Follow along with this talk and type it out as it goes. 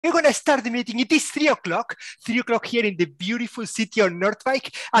We're going to start the meeting. It is 3 o'clock, 3 o'clock here in the beautiful city of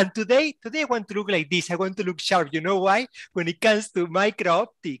Northbike. And today I want to look like this. I want to look sharp. You know why? When it comes to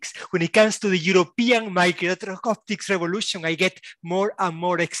MicroOptics, when it comes to the European micro-optics revolution, I get more and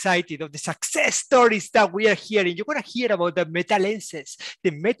more excited of the success stories that we are hearing. You're going to hear about the meta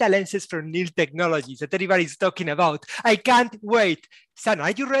lenses from Neil Technologies that everybody's talking about. I can't wait. Sana,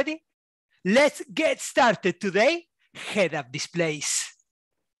 are you ready? Let's get started today. Head-up displays.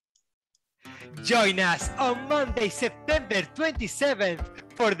 Join us on Monday, September 27th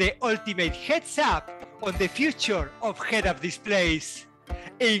for the ultimate heads up on the future of head-up displays.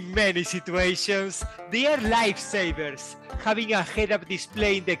 In many situations, they are lifesavers. Having a head-up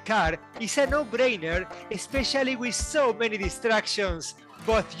display in the car is a no-brainer, especially with so many distractions,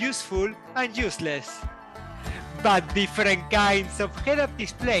 both useful and useless. But different kinds of head-up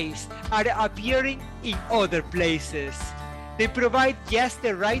displays are appearing in other places. They provide just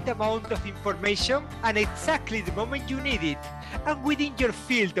the right amount of information and exactly the moment you need it, and within your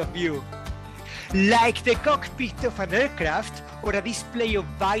field of view. Like the cockpit of an aircraft or a display of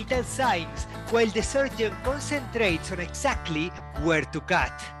vital signs, while the surgeon concentrates on exactly where to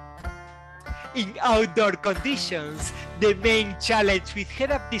cut. In outdoor conditions, the main challenge with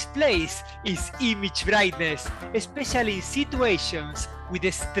head-up displays is image brightness, especially in situations with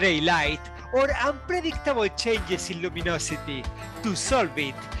a stray light or unpredictable changes in luminosity. To solve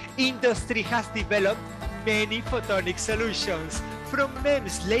it, industry has developed many photonic solutions, from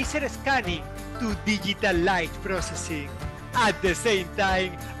MEMS laser scanning to digital light processing. At the same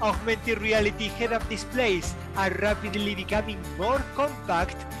time, augmented reality head-up displays are rapidly becoming more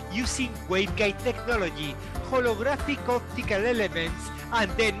compact using waveguide technology, holographic optical elements,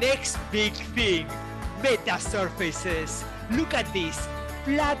 and the next big thing, meta surfaces. Look at this,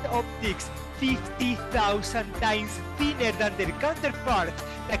 flat optics 50,000 times thinner than their counterpart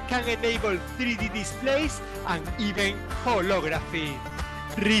that can enable 3D displays and even holography.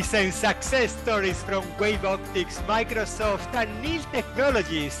 Recent success stories from WaveOptics, Microsoft, and Neil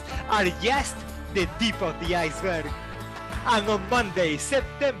Technologies are just the tip of the iceberg. And on Monday,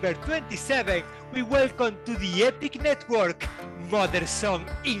 September 27, we welcome to the Epic Network Moderators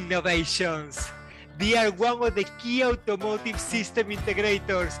Innovations. They are one of the key automotive system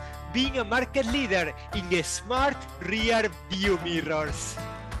integrators, being a market leader in smart rear view mirrors.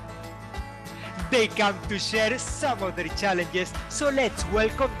 They come to share some of their challenges, so let's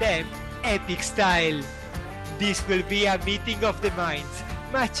welcome them Epic style. This will be a meeting of the minds,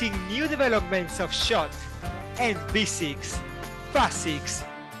 matching new developments of SHOT, NV6, PhotonicsViews,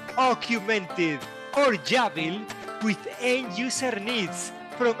 OQmented, or Jabil with end-user needs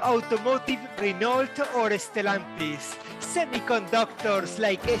from automotive Renault or Stellantis, semiconductors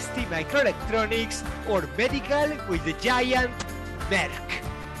like STMicroelectronics, or medical with the giant Merck.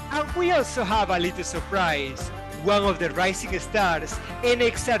 And we also have a little surprise. One of the rising stars,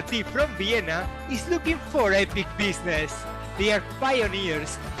 NXRT from Vienna, is looking for epic business. They are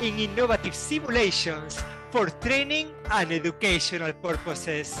pioneers in innovative simulations for training and educational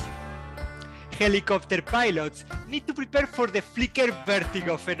purposes. Helicopter pilots need to prepare for the flicker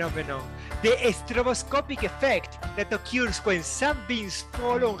vertigo phenomenon, the stroboscopic effect that occurs when sunbeams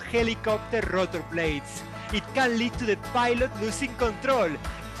fall on helicopter rotor blades. It can lead to the pilot losing control.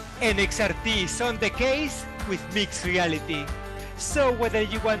 NXRT is on the case with mixed reality. So whether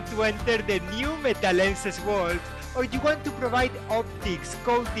you want to enter the new meta lenses world, or you want to provide optics,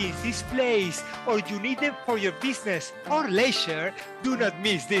 coatings, displays, or you need them for your business or leisure, do not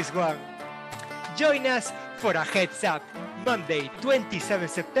miss this one. Join us for a heads up, Monday, 27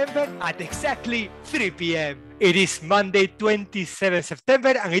 September at exactly 3 p.m. It is Monday, 27 September,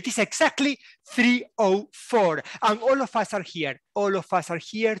 and it is exactly 3:04. And all of us are here. All of us are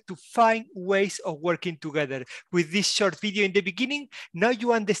here to find ways of working together. With this short video in the beginning, now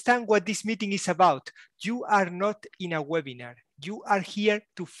you understand what this meeting is about. You are not in a webinar. You are here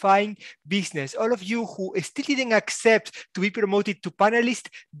to find business. All of you who still didn't accept to be promoted to panelist,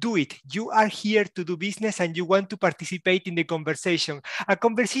 do it. You are here to do business and you want to participate in the conversation. A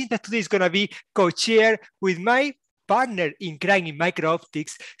conversation that today is going to be co-chair with my partner in crime in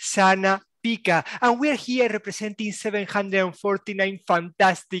MicroOptics, Amairi-Pyka. And we're here representing 749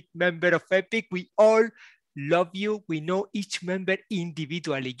 fantastic members of EPIC. We all love you. We know each member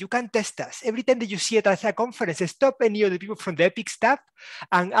individually. You can test us. Every time that you see it at a conference, stop any of the people from the EPIC staff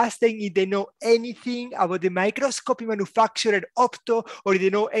and ask them if they know anything about the microscopy manufacturer Opto, or if they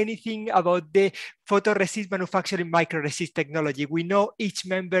know anything about the photoresist manufacturing microresist technology. We know each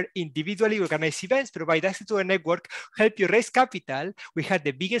member individually, organize events, provide access to a network, help you raise capital. We have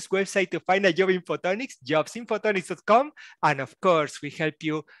the biggest website to find a job in photonics, jobsinphotonics.com. And of course, we help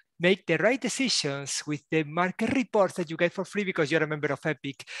you make the right decisions with the market reports that you get for free because you're a member of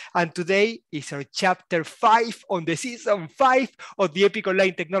EPIC. And today is our chapter 5 on the season 5 of the EPIC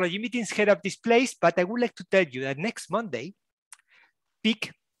Online Technology Meetings head-up displays. But I would like to tell you that next Monday,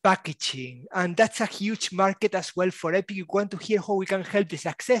 PIC packaging, and that's a huge market as well for EPIC. You want to hear how we can help the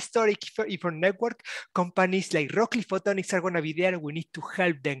success story for network companies like Rockley Photonics are going to be there. We need to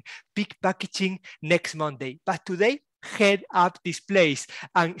help them. PIC packaging next Monday. But today, head-up displays.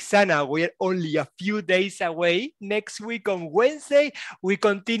 And Sana, we're only a few days away. Next week on Wednesday, we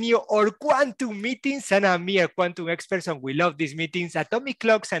continue our quantum meetings. Sana and me are quantum experts, and we love these meetings. Atomic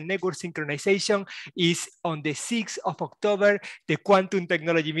clocks and network synchronization is on the 6th of October. The quantum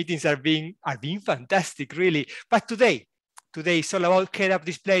technology meetings are being fantastic, really. But today is all about head-up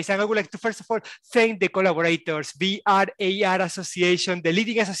displays. And I would like to, first of all, thank the collaborators, VR, AR Association, the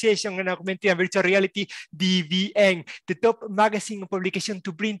leading association in augmented and virtual reality, DVN, the top magazine and publication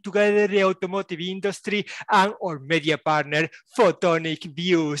to bring together the automotive industry, and our media partner,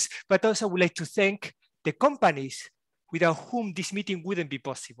 PhotonicsViews. But also I would like to thank the companies without whom this meeting wouldn't be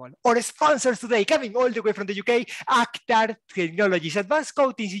possible. Our sponsors today, coming all the way from the UK, Actar Technologies, Advanced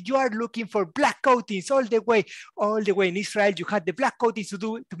Coatings. If you are looking for black coatings all the way in Israel, you have the black coatings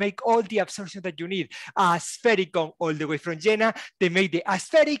to make all the absorption that you need. Asphericon, all the way from Jena, they make the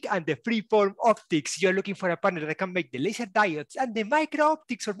aspheric and the freeform optics. You're looking for a partner that can make the laser diodes and the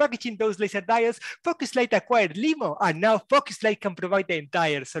micro-optics for packaging those laser diodes. Focuslight acquired Limo, and now Focuslight can provide the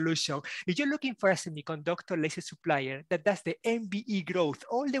entire solution. If you're looking for a semiconductor laser supplier that does the MBE growth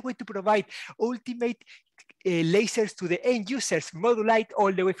all the way to provide ultimate lasers to the end users, modulight,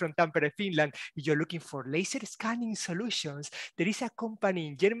 all the way from Tampere, Finland. If you're looking for laser scanning solutions, there is a company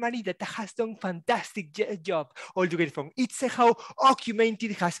in Germany that has done fantastic job, all the way from Itzehoe.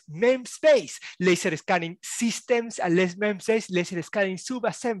 OQmented has MEMS-based laser scanning systems and MEMS-based laser scanning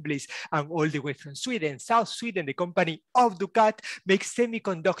sub-assemblies, and all the way from Sweden, South Sweden, the company Obducat makes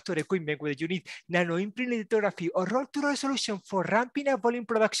semiconductor equipment where you need nano imprint lithography or roll-to-roll solution for ramping up volume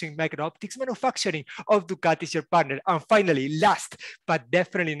production in micro-optics manufacturing. Obducat is your partner. And finally, last but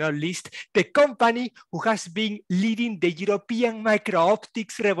definitely not least, the company who has been leading the European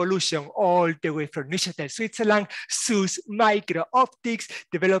micro-optics revolution all the way from Neuchâtel, Switzerland, SUS MicroOptics,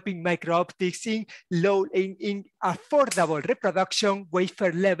 developing micro-optics in affordable reproduction,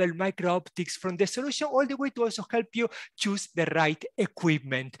 wafer level micro-optics, from the solution all the way to also help you choose the right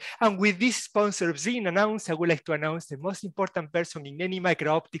equipment. And with this sponsor being announced, I would like to announce the most important person in any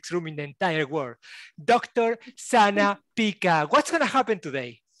micro-optics room in the entire world, Dr. Sana Pyka. What's going to happen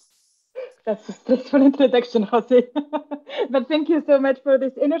today? That's a stressful introduction, Jose. But thank you so much for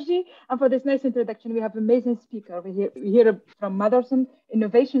this energy and for this nice introduction. We have amazing speaker. We hear from Moderators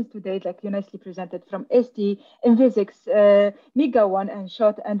innovations today, like you nicely presented, from SD, Envisix, Megawan, and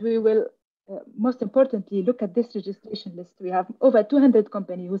Shot, and we will most importantly, look at this registration list. We have over 200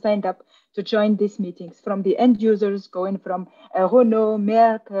 companies who signed up to join these meetings, from the end users going from Renault,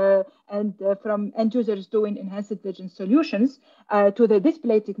 Merck, and from end users doing enhanced vision solutions to the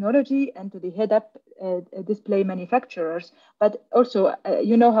display technology and to the head-up display manufacturers. But also,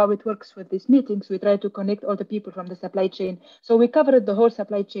 you know how it works with these meetings. We try to connect all the people from the supply chain. So we covered the whole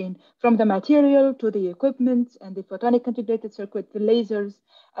supply chain, from the material to the equipment and the photonic integrated circuit, the lasers,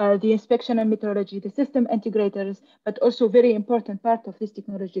 the inspection and metrology, the system integrators, but also very important part of this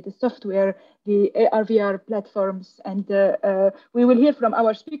technology, the software, the AR/VR platforms. And we will hear from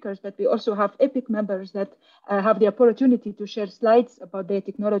our speakers, but we also have EPIC members that have the opportunity to share slides about their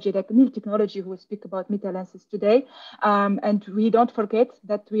technology, like Neil Technology, who will speak about meta lenses today. And we don't forget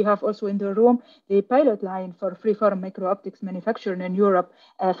that we have also in the room the pilot line for freeform micro-optics manufacturing in Europe,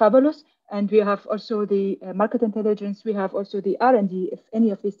 Fabulous. And we have also the market intelligence. We have also the R&D. If any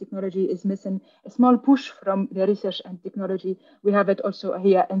of this technology is missing, a small push from the research and technology, we have it also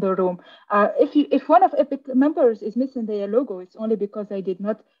here in the room. If one of EPIC members is missing their logo, it's only because I did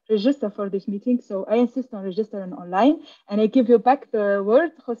not register for this meeting. So I insist on registering online. And I give you back the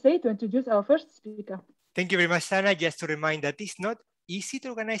word, Jose, to introduce our first speaker. Thank you very much, Sana. Just to remind that it's not easy to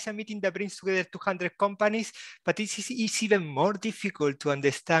organize a meeting that brings together 200 companies, but it's even more difficult to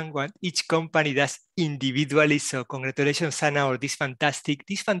understand what each company does individually. So congratulations, Anna, on this fantastic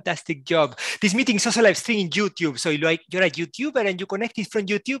job. This meeting is also live streamed in YouTube. So you're a YouTuber and you connected from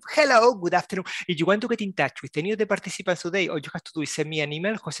YouTube. Hello, good afternoon. If you want to get in touch with any of the participants today, all you have to do is send me an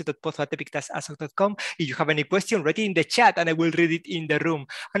email, jose.pozo@epictasasoc.com. If you have any question, write it in the chat and I will read it in the room.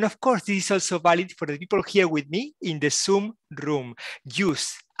 And of course, this is also valid for the people here with me in the Zoom room.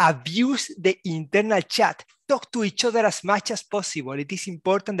 Abuse the internal chat. Talk to each other as much as possible. It is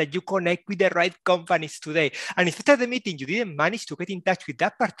important that you connect with the right companies today. And if after the meeting you didn't manage to get in touch with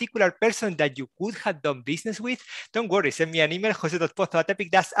that particular person that you could have done business with, don't worry, send me an email,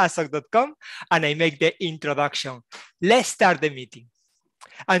 jose.pozo@epictasasoc.com, and I make the introduction. Let's start the meeting.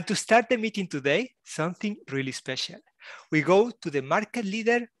 And to start the meeting today, something really special. We go to the market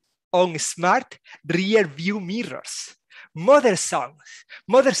leader on smart rear view mirrors. Modersong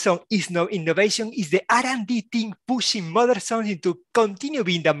is no innovation, is the R&D team pushing Modersong into continue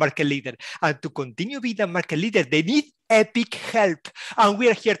being the market leader. And to continue being the market leader, they need epic help. And we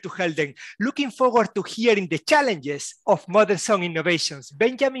are here to help them. Looking forward to hearing the challenges of Modersong innovations.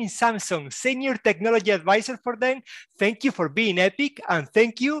 Benjamin Samson, Senior Technology Advisor for them. Thank you for being epic and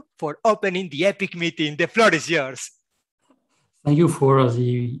thank you for opening the epic meeting. The floor is yours. Thank you for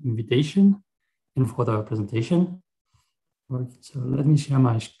the invitation and for the presentation. So let me share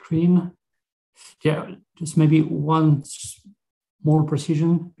my screen. Yeah, just maybe one more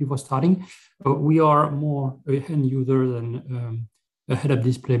precision before starting. We are more a end user than a head-up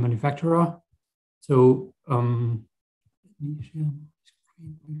display manufacturer. So let me share my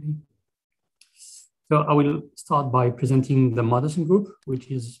screen maybe. So I will start by presenting the Modersong Group,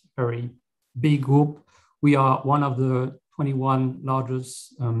 which is a very big group. We are one of the 21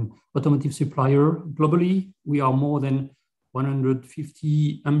 largest automotive supplier globally. We are more than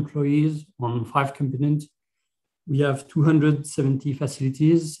 150 employees on 5 continents. We have 270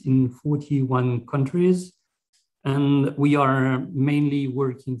 facilities in 41 countries. And we are mainly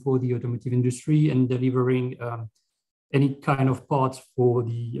working for the automotive industry and delivering any kind of parts for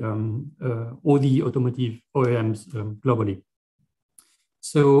the all the automotive OEMs globally.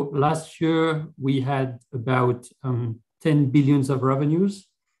 So last year we had about 10 billions of revenues,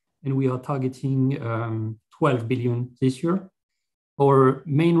 and we are targeting 12 billion this year. Our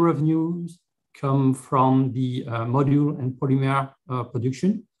main revenues come from the module and polymer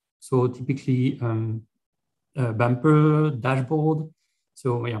production. So typically bumper, dashboard.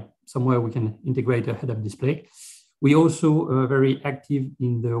 So yeah, somewhere we can integrate a head-up display. We also are very active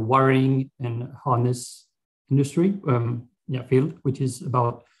in the wiring and harness industry field, which is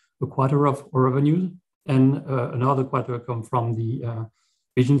about a quarter of our revenue, and another quarter come from the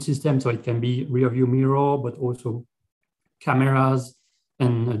vision system. So it can be rear view mirror, but also cameras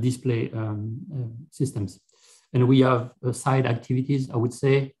and display systems. And we have side activities, I would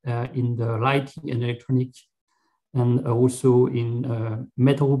say, in the lighting and electronic, and also in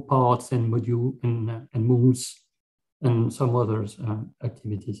metal parts and module and molds and some others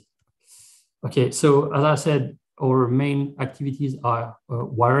activities. Okay, so as I said, our main activities are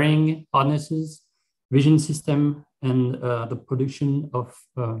wiring, harnesses, vision system, and the production of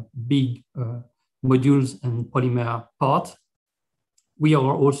big modules and polymer parts. We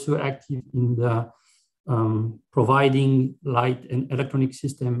are also active in the providing light and electronic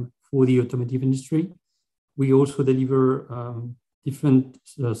system for the automotive industry. We also deliver different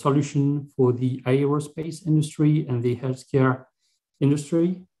solutions for the aerospace industry and the healthcare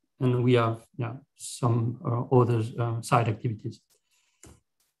industry. And we have some other side activities.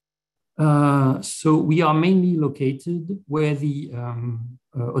 So we are mainly located where the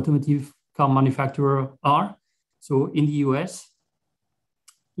automotive car manufacturers are. So in the US,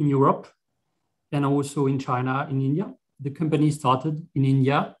 in Europe, and also in China, in India. The company started in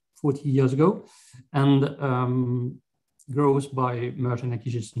India 40 years ago and grows by merger and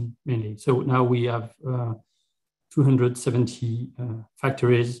acquisition mainly. So now we have 270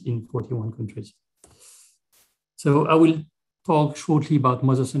 factories in 41 countries. So I will talk shortly about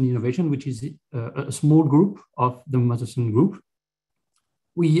Modersong Innovation, which is a small group of the Modersong Group.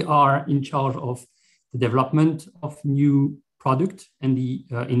 We are in charge of the development of new product and the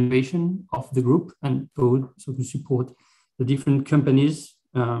innovation of the group, and so to support the different companies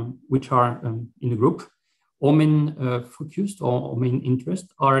which are in the group. Our main focus or main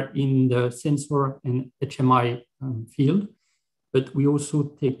interest are in the sensor and HMI field, but we also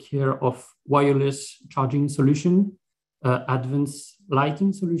take care of wireless charging solution, advanced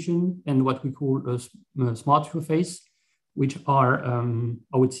lighting solution, and what we call a smart surface, which are,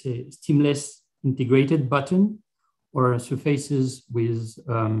 I would say, seamless integrated button or surfaces with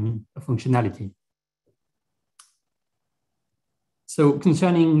a functionality. So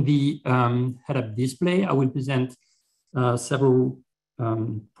concerning the head-up display, I will present several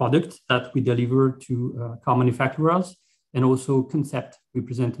products that we deliver to car manufacturers, and also concept we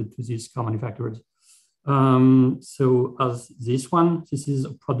presented to these car manufacturers. So as this one, this is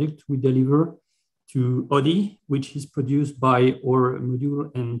a product we deliver to Audi, which is produced by our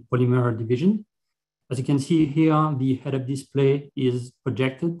module and polymer division. As you can see here, the head-up display is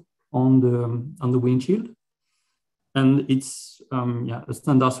projected on the windshield. And it's a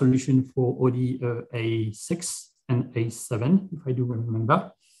standard solution for Audi A6 and A7, if I do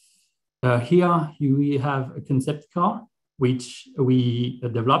remember. Here we have a concept car, which we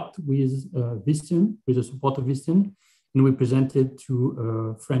developed with Viston, with the support of Viston, and we presented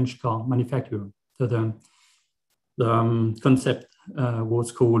to a French car manufacturer. So the concept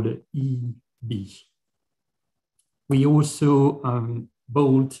was called EB. We also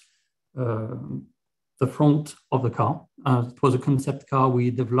built the front of the car. It was a concept car we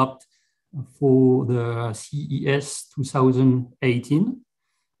developed for the CES 2018.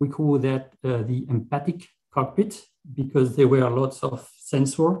 We call that the empathic cockpit, because there were lots of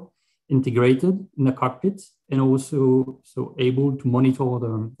sensors integrated in the cockpit, and also so able to monitor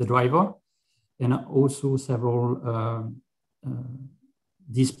the driver, and also several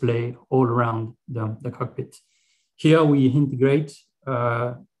display all around the cockpit. Here we integrate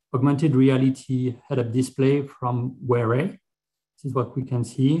augmented reality head-up display from Ware. This is what we can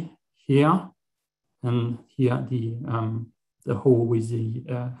see here, and here the whole with the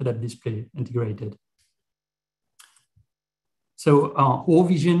head-up display integrated. So our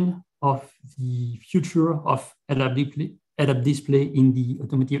vision of the future of head-up display in the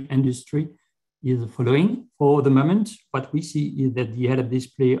automotive industry is the following. For the moment, what we see is that the head-up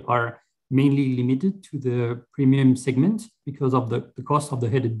display are mainly limited to the premium segment because of the cost of the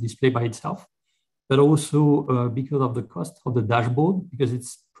head-up display by itself, but also because of the cost of the dashboard, because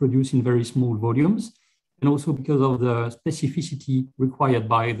it's produced in very small volumes, and also because of the specificity required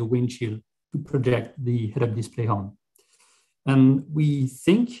by the windshield to project the head-up display on. And we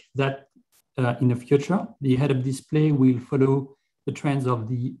think that in the future, the head-up display will follow the trends of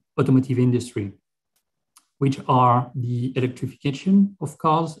the automotive industry, which are the electrification of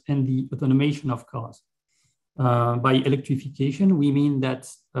cars and the automation of cars. By electrification, we mean that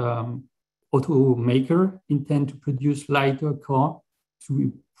automakers intend to produce lighter cars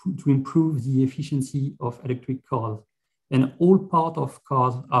to improve the efficiency of electric cars. And all parts of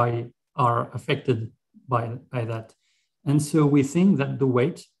cars are affected by that. And so we think that the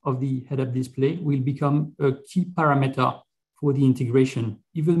weight of the head-up display will become a key parameter for the integration,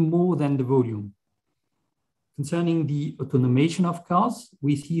 even more than the volume. Concerning the automation of cars,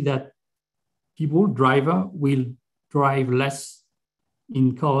 we see that driver will drive less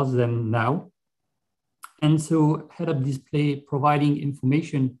in cars than now. And so head-up display providing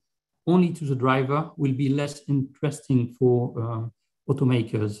information only to the driver will be less interesting for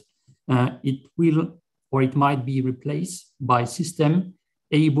automakers. It will, or it might be replaced by system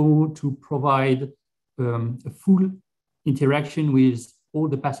able to provide a full interaction with all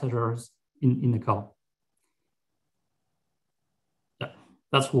the passengers in the car. Yeah,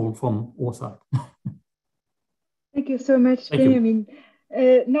 that's all from our side. Thank you so much, Benjamin.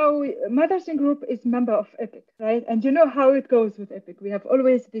 Now, Moderators Group is member of EPIC, right? And you know how it goes with EPIC. We have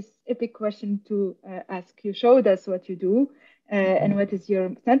always this EPIC question to ask. You showed us what you do and what is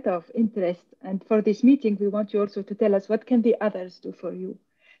your center of interest. And for this meeting, we want you also to tell us what can the others do for you.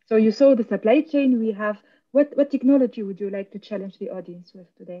 So you saw the supply chain we have. What technology would you like to challenge the audience with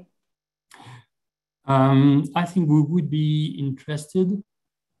today? I think we would be interested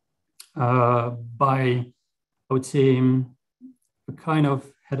by, I would say, a kind of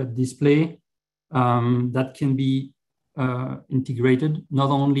head-up display that can be integrated not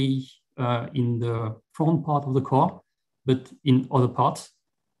only in the front part of the car, but in other parts,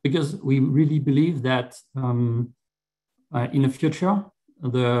 because we really believe that in the future,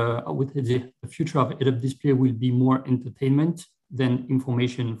 the future of head-up display will be more entertainment than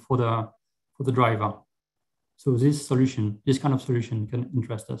information for the driver. So this kind of solution can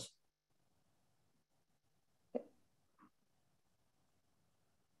interest us.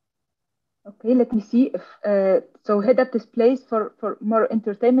 Okay, let me see if so head-up displays for more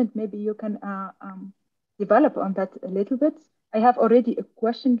entertainment. Maybe you can develop on that a little bit. I have already a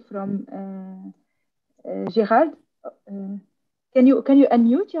question from Gerard. Can you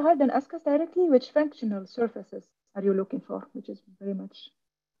unmute, Gerard, and ask us directly which functional surfaces are you looking for, which is very much.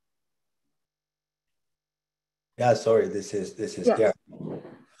 Yeah, sorry, this is yeah. Gary.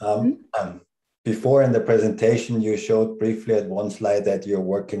 before in the presentation, you showed briefly at one slide that you're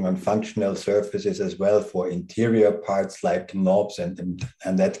working on functional surfaces as well for interior parts like knobs and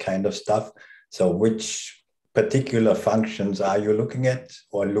that kind of stuff. So which particular functions are you looking at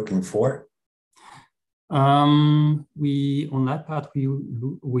or looking for? On that part,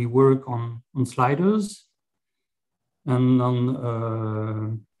 we work on sliders and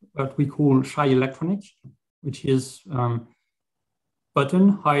on what we call shy electronics, which is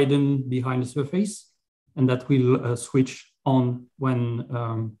button hidden behind the surface, and that will switch on when,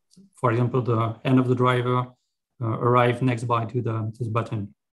 for example, the hand of the driver arrive next by to this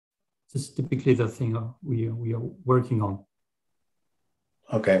button. This is typically the thing we are working on.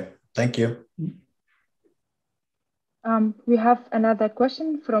 Okay, thank you. We have another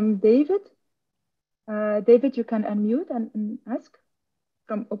question from David. David, you can unmute and ask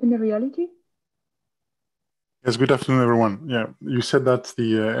from Open Reality. Yes, good afternoon, everyone. Yeah, you said that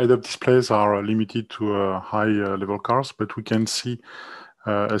the head-up displays are limited to high-level cars, but we can see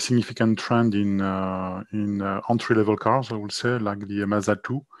a significant trend in entry-level cars, I would say, like the Mazda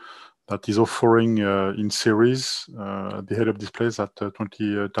 2, that is offering in series the head-up displays at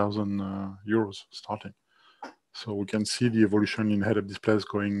 20,000 euros starting. So we can see the evolution in head-up displays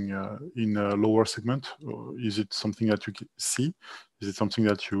going in a lower segment. Is it something that you see? Is it something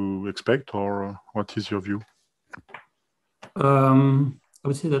that you expect, or what is your view? I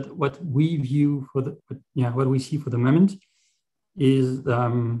would say that what we view for what we see for the moment is,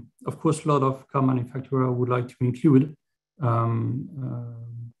 of course, a lot of car manufacturers would like to include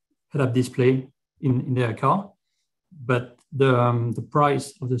head-up display in their car, but the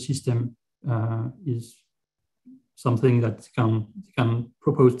price of the system is something that can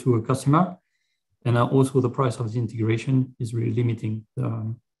propose to a customer, and also the price of the integration is really limiting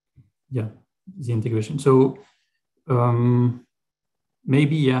the integration. So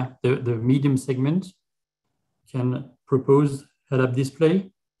maybe the medium segment can propose head-up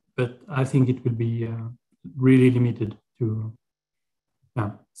display, but I think it will be really limited to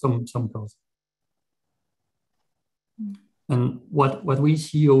some cars. And what we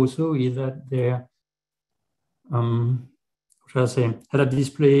see also is that there, shall I say, head-up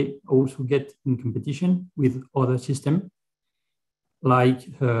display also get in competition with other systems like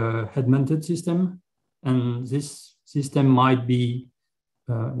head-mounted system, and this system might be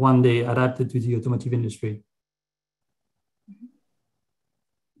one day adapted to the automotive industry.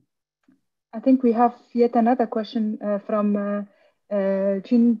 I think we have yet another question from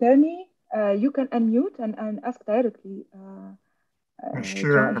Jean Bernie. You can unmute and ask directly.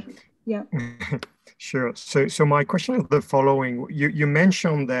 Sure. Josh. Yeah. Sure. So my question is the following. You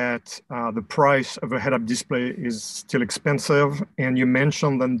mentioned that the price of a head-up display is still expensive, and you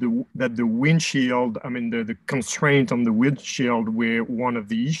mentioned that the windshield, I mean, the constraint on the windshield were one of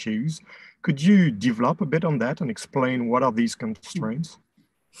the issues. Could you develop a bit on that and explain what are these constraints?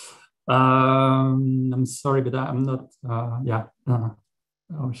 I'm sorry, but I'm not, I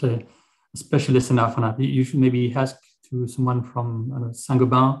would say, a specialist enough on that. You should maybe ask to someone from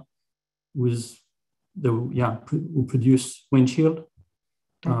Saint-Gobain, who produce windshield.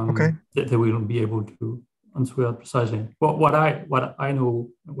 Okay. They will be able to answer that precisely. What I know,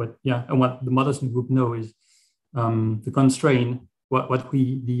 and what the Moderators group know is the constraint.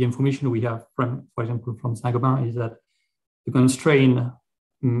 The information we have from, for example, from Saint-Gobain is that the constraint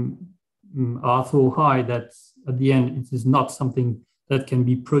are so high that at the end it is not something that can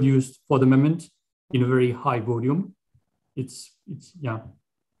be produced for the moment in a very high volume. It's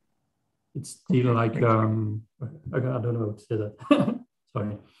still like I don't know how to say that.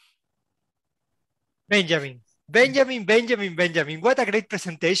 Sorry. Benjamin, what a great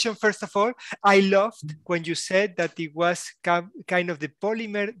presentation. First of all, I loved when you said that it was kind of the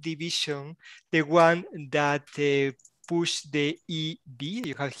polymer division, the one that push the EV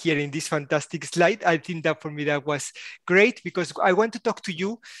you have here in this fantastic slide. I think that for me that was great, because I want to talk to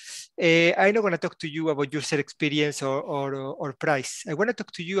you. I'm not going to talk to you about user experience or price. I want to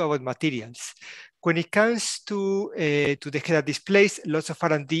talk to you about materials. When it comes to the head-up displays, lots of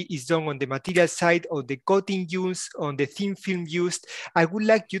R&D is done on the material side, on the coating used, on the thin film used. I would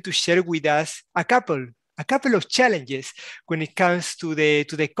like you to share with us a couple of challenges when it comes to the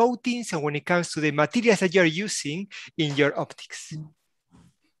coatings and when it comes to the materials that you're using in your optics.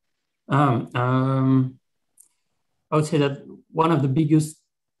 I would say that one of the biggest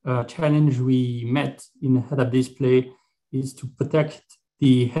challenge we met in a head-up display is to protect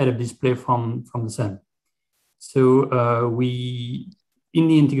the head-up display from the sun. So in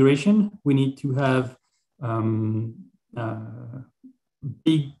the integration, we need to have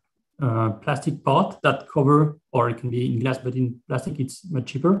big plastic part that cover, or it can be in glass, but in plastic it's much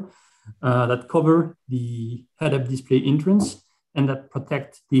cheaper, that cover the head-up display entrance and that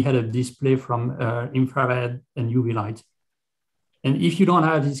protect the head-up display from infrared and UV light. And if you don't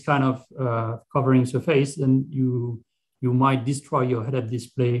have this kind of covering surface, then you might destroy your head-up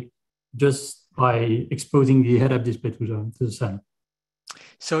display just by exposing the head-up display to the sun.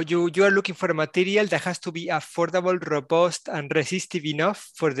 So you are looking for a material that has to be affordable, robust, and resistive enough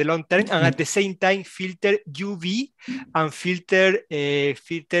for the long term, and at the same time filter UV and filter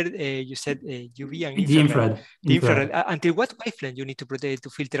you said UV and infrared. The infrared. Until what wavelength you need to protect to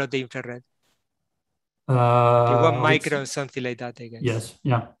filter out the infrared? 1 micron, something like that, I guess. Yes,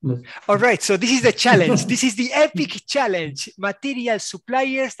 yeah. All right, so this is the challenge. This is the epic challenge. Material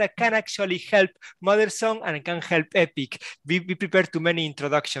suppliers that can actually help Moderson and can help Epic. We prepared too many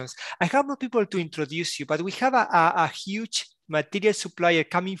introductions. I have more people to introduce you, but we have a huge material supplier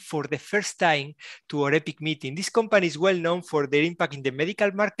coming for the first time to our Epic meeting. This company is well known for their impact in the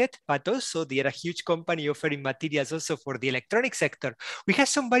medical market, but also they are a huge company offering materials also for the electronic sector. We have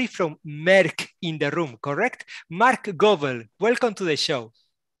somebody from Merck in the room, correct? Mark Goebel, welcome to the show.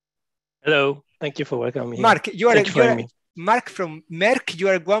 Hello, thank you for welcoming me. Mark, Mark from Merck, you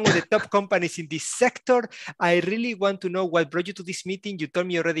are one of the top companies in this sector. I really want to know what brought you to this meeting. You told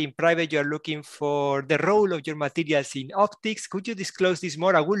me already in private you are looking for the role of your materials in optics. Could you disclose this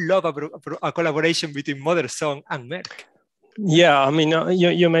more? I would love a collaboration between Moderson and Merck. Yeah, I mean,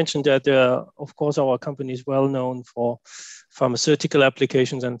 you mentioned that, of course, our company is well known for pharmaceutical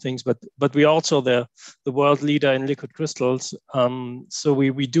applications and things, but we also the world leader in liquid crystals. So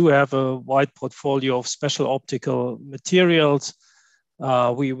we do have a wide portfolio of special optical materials.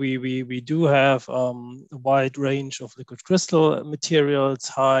 We do have a wide range of liquid crystal materials,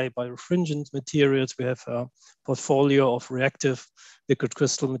 high birefringent materials. We have a portfolio of reactive liquid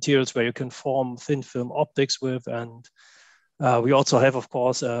crystal materials where you can form thin film optics with, and we also have, of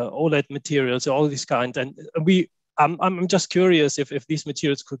course, OLED materials, all these kinds. And I'm just curious if these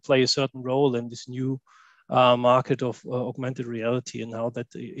materials could play a certain role in this new market of augmented reality and how that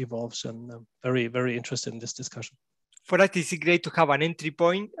evolves. And I'm very, very interested in this discussion. For us, it's great to have an entry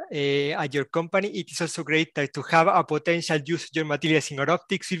point at your company. It is also great to have a potential use of your materials in our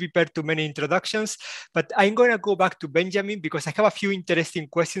optics. We prepared too many introductions, but I'm going to go back to Benjamin because I have a few interesting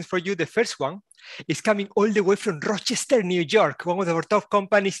questions for you. The first one is coming all the way from Rochester, New York, one of our top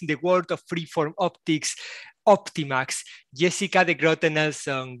companies in the world of freeform optics, Optimax. Jessica de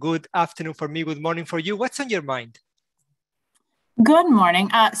Grote-Nelson, good afternoon for me, good morning for you. What's on your mind? Good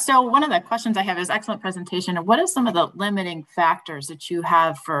morning. So one of the questions I have is excellent presentation. What are some of the limiting factors that you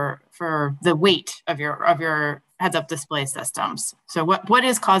have for the weight of your heads-up display systems? So what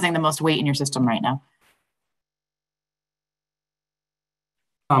is causing the most weight in your system right now?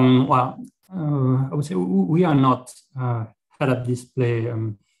 Well, I would say we are not head-up display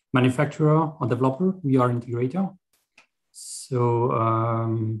manufacturer or developer. We are integrator. So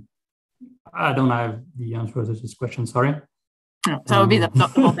I don't have the answer to this question. Sorry. So it would be the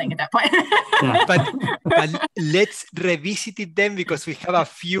whole thing at that point. Yeah. But let's revisit it then because we have a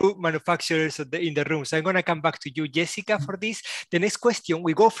few manufacturers in the room. So I'm going to come back to you, Jessica, for this. The next question,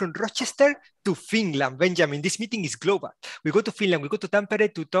 we go from Rochester to Finland. Benjamin, this meeting is global. We go to Finland, we go to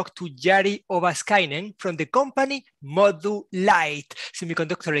Tampere to talk to Jari Ovaskainen from the company Modulight,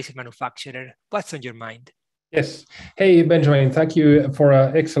 semiconductor laser manufacturer. What's on your mind? Yes. Hey, Benjamin, thank you for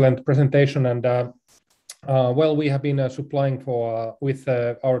an excellent presentation. And well, we have been supplying with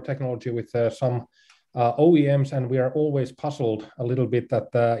our technology with some OEMs, and we are always puzzled a little bit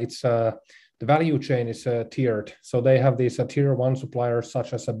that the value chain is tiered. So they have these tier one suppliers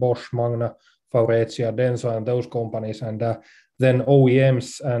such as Bosch, Magna, Faurecia, Denso, and those companies, and then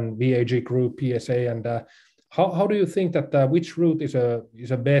OEMs and VAG Group, PSA. And how do you think that which route is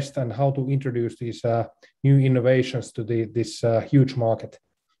a best, and how to introduce these new innovations to this huge market?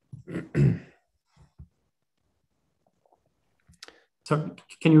 So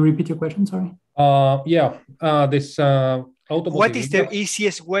can you repeat your question? Sorry. This automotive. What is the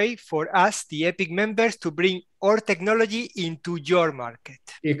easiest way for us, the Epic members, to bring our technology into your market?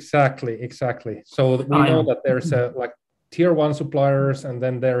 Exactly. So we know that there's like tier one suppliers, and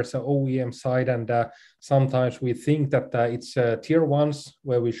then there's an OEM side, and sometimes we think that it's tier ones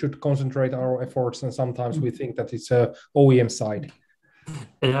where we should concentrate our efforts, and sometimes we think that it's a OEM side.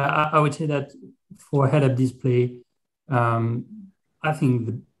 I would say that for head-up display, I think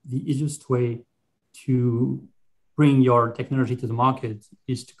the easiest way to bring your technology to the market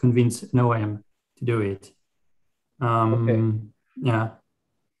is to convince an OEM to do it. Yeah.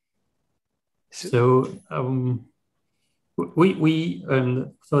 So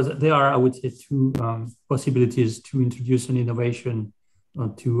so there are, I would say, two possibilities to introduce an innovation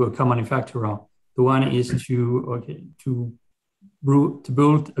to a car manufacturer. The one is to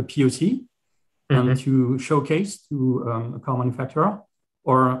build a POC and to showcase to a car manufacturer,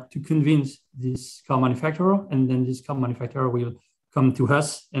 or to convince this car manufacturer, and then this car manufacturer will come to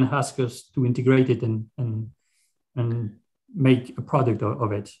us and ask us to integrate it and make a product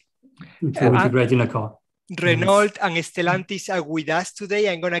of it to integrate in a car. Renault and Stellantis are with us today.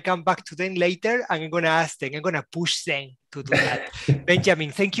 I'm going to come back to them later, and I'm going to ask them, I'm going to push them to do that.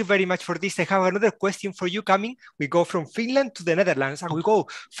 Benjamin, thank you very much for this. I have another question for you coming. We go from Finland to the Netherlands, and we go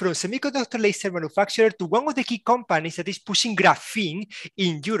from semiconductor laser manufacturer to one of the key companies that is pushing graphene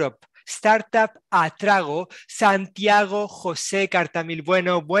in Europe. Startup Atrago, Santiago José Cartamil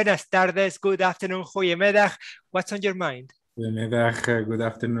Bueno. Buenas tardes, good afternoon, goedemiddag. What's on your mind? Goedemiddag, good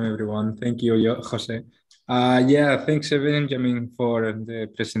afternoon, everyone. Thank you, Jose. Yeah, thanks, Benjamin, for the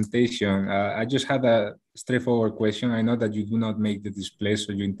presentation. I just had a straightforward question. I know that you do not make the display,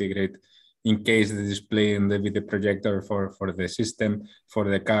 so you integrate in case the display and with the projector for the system, for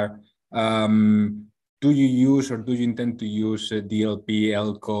the car. Do you use or do you intend to use DLP,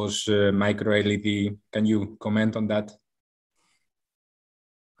 LCOS, micro LED? Can you comment on that?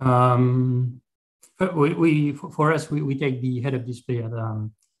 For us, we take the head-up display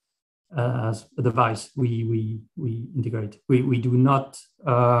as a device. We integrate. We do not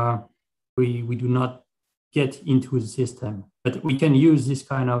get into the system, but we can use this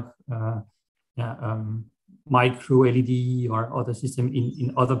kind of micro LED or other system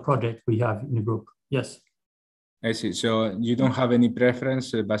in other projects we have in the group. Yes. I see. So you don't have any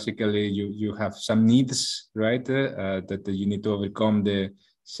preference. Basically, you have some needs, right? That you need to overcome the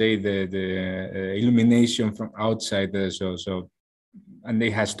illumination from outside. And they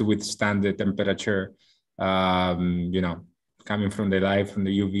has to withstand the temperature, coming from the light, from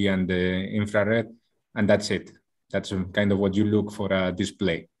the UV and the infrared, and that's it. That's kind of what you look for a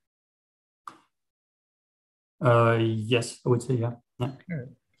display. Yes, I would say, yeah.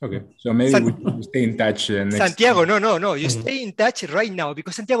 Okay, so maybe we stay in touch. Santiago, no. You stay in touch right now,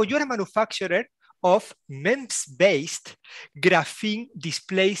 because Santiago, you're a manufacturer of MEMS-based graphene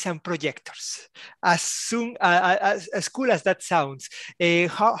displays and projectors. As cool as that sounds,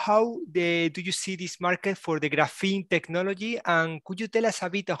 how do you see this market for the graphene technology? And could you tell us a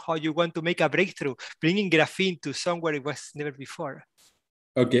bit of how you want to make a breakthrough, bringing graphene to somewhere it was never before?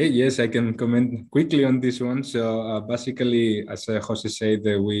 Okay, yes, I can comment quickly on this one. So basically, as Jose said,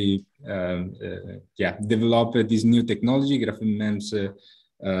 we developed this new technology, graphene MEMS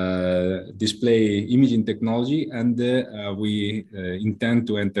display imaging technology, and we intend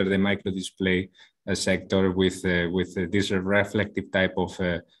to enter the micro display sector with this reflective type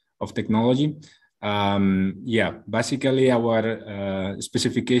of technology. Basically our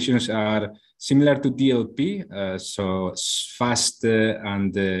specifications are similar to DLP, so fast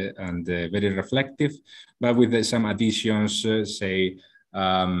and very reflective, but with some additions,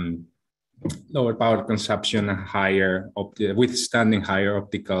 lower power consumption, withstanding higher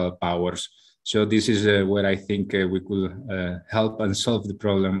optical powers. So this is where I think we could help and solve the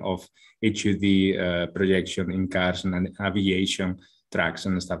problem of HUD projection in cars and aviation tracks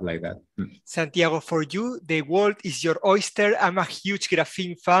and stuff like that. Santiago, for you, the world is your oyster. I'm a huge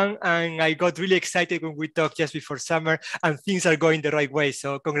graphene fan, and I got really excited when we talked just before summer, and things are going the right way.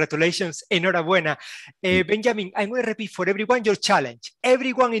 So congratulations, enhorabuena. Benjamin, I'm going to repeat for everyone your challenge.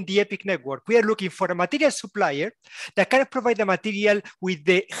 Everyone in the EPIC network, we are looking for a material supplier that can provide the material with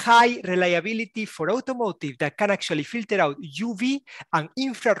the high reliability for automotive that can actually filter out UV and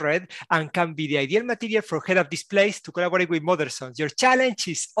infrared, and can be the ideal material for head-up displays to collaborate with Moderators. Your challenge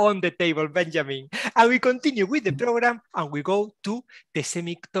is on the table, Benjamin. And we continue with the program, and we go to the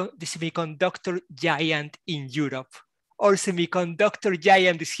semiconductor giant in Europe. Our semiconductor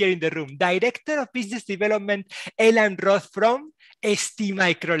giant is here in the room. Director of Business Development, Elan Roth from ST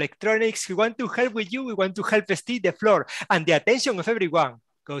Microelectronics. We want to help with you. We want to help ST. The floor and the attention of everyone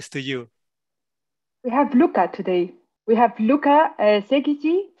goes to you. We have Luca today. We have Luca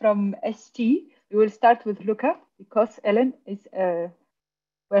Segici from ST. We will start with Luca because Ellen is,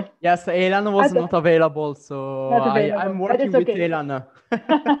 Yes, Elan was not available, so I'm working with Elan.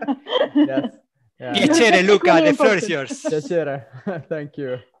 Yes. Yeah. Piacere, Luca, the floor is yours. Piacere. Thank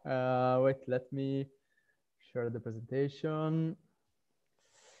you. Wait, let me share the presentation.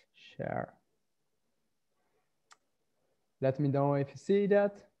 Share. Let me know if you see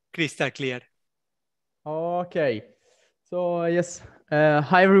that. Crystal clear. Okay. So yes,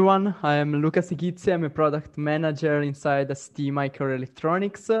 hi everyone. I am Luca Segici. I'm a product manager inside ST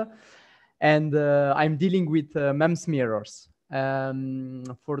Microelectronics, and I'm dealing with MEMS mirrors.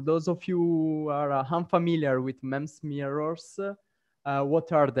 For those of you who are unfamiliar with MEMS mirrors,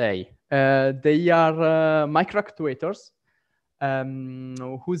 What are they? They are microactuators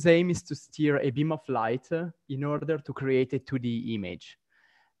whose aim is to steer a beam of light in order to create a 2D image.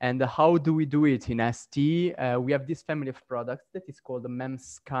 And how do we do it in ST? We have this family of products that is called the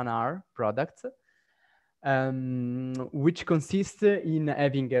MEMS-ScanR products, which consist in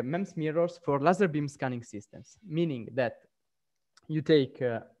having MEMS mirrors for laser beam scanning systems, meaning that you take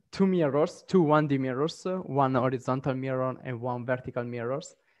two mirrors, two 1D mirrors, one horizontal mirror and one vertical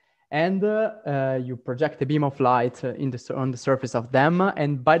mirrors, and you project a beam of light on the surface of them,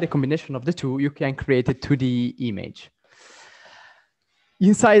 and by the combination of the two, you can create a 2D image.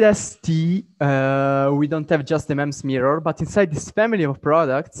 Inside ST, we don't have just the MEMS mirror, but inside this family of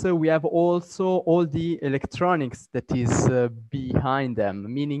products, we have also all the electronics that is behind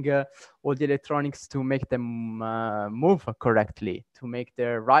them, meaning all the electronics to make them move correctly, to make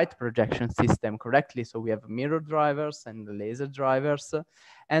the right projection system correctly. So we have mirror drivers and laser drivers.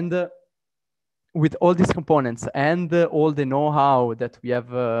 And with all these components and all the know-how that we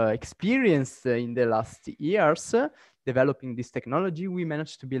have experienced in the last years, developing this technology, we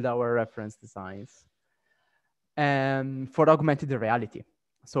managed to build our reference designs for augmented reality.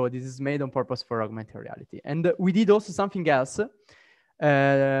 So this is made on purpose for augmented reality. And we did also something else.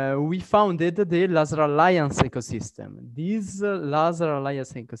 We founded the Laser Alliance ecosystem. This Laser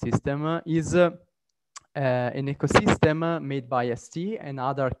Alliance ecosystem is an ecosystem made by ST and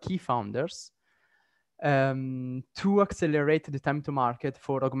other key founders to accelerate the time to market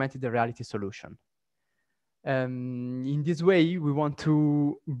for augmented reality solution. In this way, we want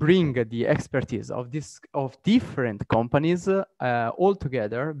to bring the expertise of different companies all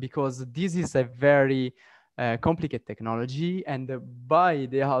together, because this is a very complicated technology, and by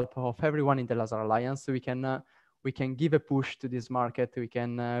the help of everyone in the Laser Alliance, we can give a push to this market. We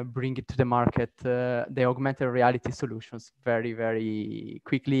can bring it to the market, the augmented reality solutions very, very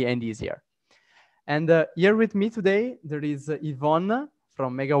quickly and easier. And here with me today, there is Yvonne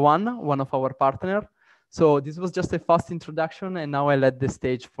from MegaOne, one of our partners. So this was just a fast introduction, and now I let the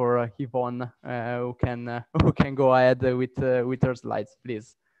stage for Yvonne, who can go ahead with her slides,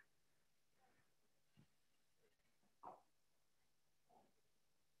 please.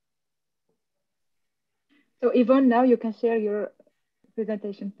 So Yvonne, now you can share your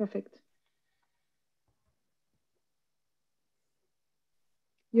presentation. Perfect.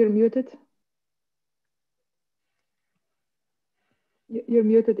 You're muted. You're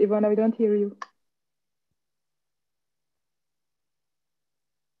muted, Yvonne. We don't hear you.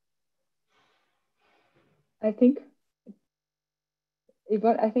 I think,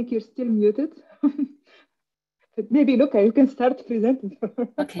 Yvonne, I think you're still muted. But maybe, Luca, you can start presenting.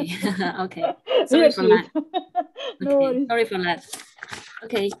 Okay, okay. Sorry for that. No worries. Sorry for that.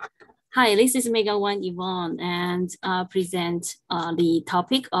 Okay. Hi, this is MegaOne Yvonne, and present the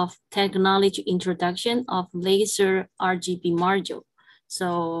topic of technology introduction of laser RGB module.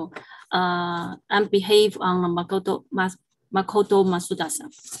 So I'm behave on Makoto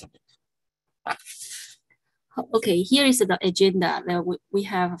Masuda-san. Okay, here is the agenda. We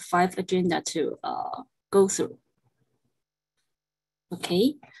have 5 agenda to go through.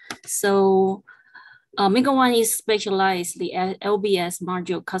 Okay, so MegaOne is specialized the LBS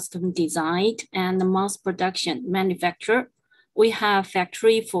module custom designed and mass production manufacturer. We have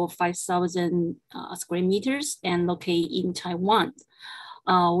factory for 5,000 square meters and located in Taiwan.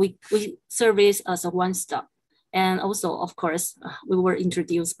 We service as a one-stop. And also, of course, we were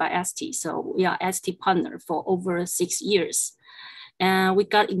introduced by ST. So we are ST partner for over 6 years. And we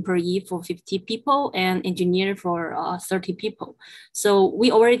got employee for 50 people and engineer for 30 people. So we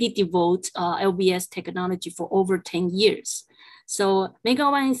already devote LBS technology for over 10 years. So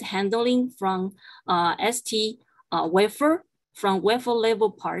MegaOne is handling from ST wafer, from wafer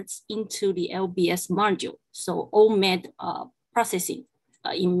level parts into the LBS module. So all made processing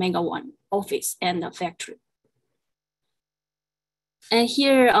in MegaOne office and the factory. And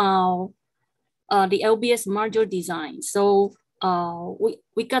here, the LBS module design. So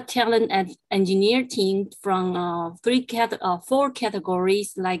we got talent and engineer team from 4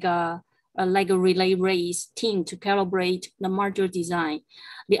 categories, like a relay race team to calibrate the module design.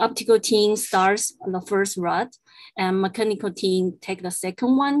 The optical team starts the first rod, and mechanical team take the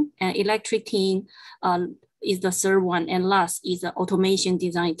second one, and electric team is the third one, and last is the automation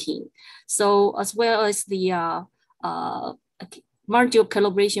design team. So as well as the module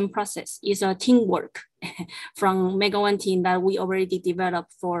calibration process is a teamwork from MegaOne team that we already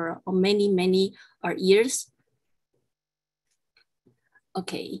developed for many years.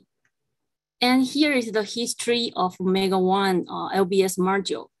 Okay, and here is the history of MegaOne LBS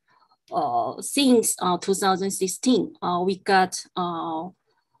module. since 2016, we got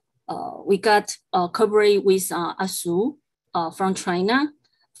coverage with ASU from China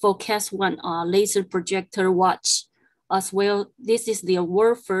for CAS1 laser projector watch. As well, this is the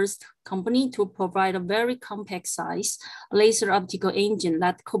world first company to provide a very compact size laser optical engine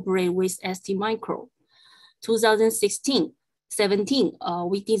that cooperate with STMicro. 2017,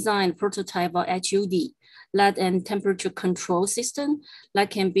 we designed prototype of HUD, light and temperature control system that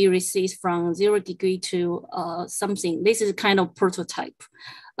can be received from 0 degree to something. This is kind of prototype,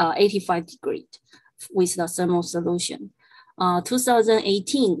 85 degree with the thermal solution.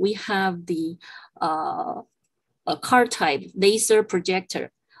 2018, we have the a car type laser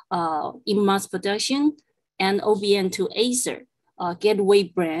projector in mass production and OBN to Acer, gateway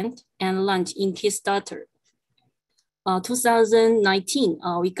brand, and launch in Kickstarter. 2019,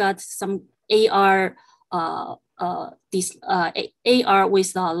 we got some AR AR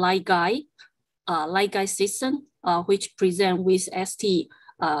with light guide system, which present with ST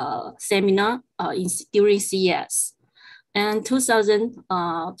seminar during CES. And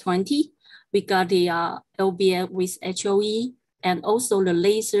 2020, we got the LBN with HOE and also the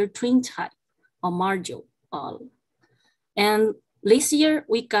laser twin type module. And this year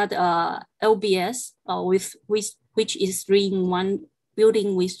we got LBS which is 3-in-1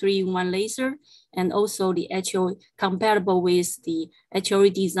 building with 3-in-1 laser, and also the HOE compatible with the HOE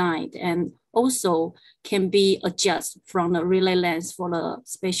design, and also can be adjusted from the relay lens for the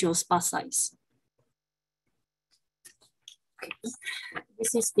spatial spot size. Okay.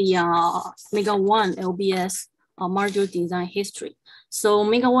 This is the Mega One LBS module design history. So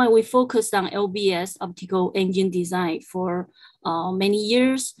Mega One, we focused on LBS optical engine design for many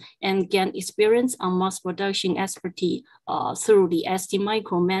years and gained experience on mass production expertise through the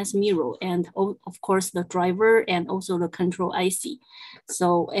STMicro mass mirror and of course the driver and also the control IC.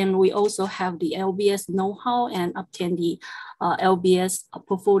 So, and we also have the LBS know-how and obtain the LBS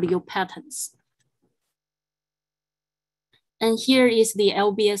portfolio patents. And here is the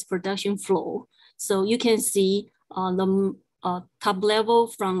LBS production flow. So you can see the top level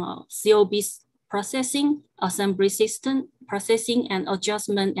from COB processing, assembly system, processing and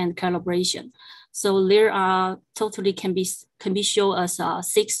adjustment and calibration. So there are totally can be shown as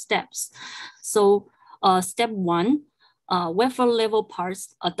 6 steps. So step 1, wafer level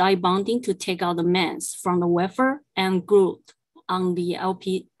parts are die bonding to take out the mass from the wafer and glued on the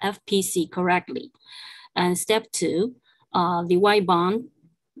FPC correctly. And step 2, the wire bond,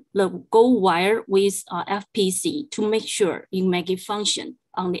 the gold wire with FPC to make sure you make it function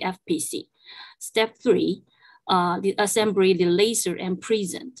on the FPC. Step 3, the assembly the laser and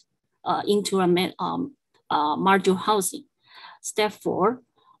present into a module housing. Step 4,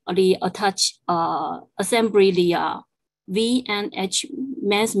 the attach assembly the V and H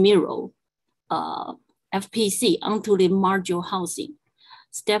mass mirror FPC onto the module housing.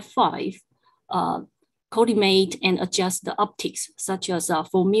 Step 5, coordinate and adjust the optics, such as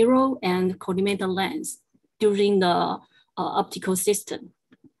full mirror and collimator lens during the optical system.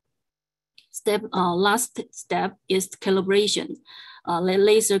 Last step is calibration, the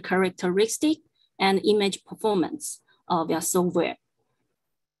laser characteristic and image performance of their software.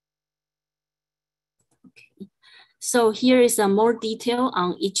 Okay. So here is more detail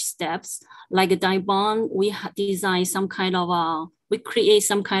on each steps. Like a die bond, we design some kind of we create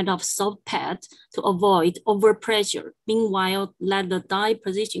some kind of soft pad to avoid overpressure. Meanwhile, let the die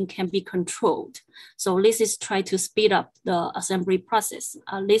position can be controlled. So this is try to speed up the assembly process.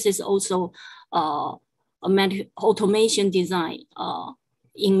 This is also automation design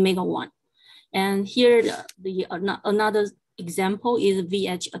in Mega One. And here, another example is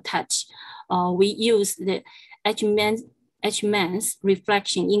VH attach. We use the H-mass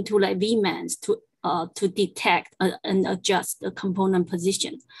reflection into like V-mass to detect and adjust the component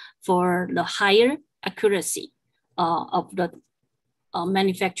position for the higher accuracy of the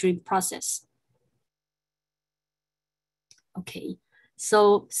manufacturing process. Okay,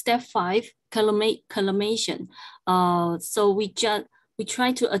 so step 5, collimation. So we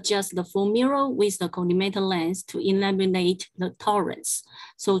try to adjust the full mirror with the collimator lens to eliminate the tolerance.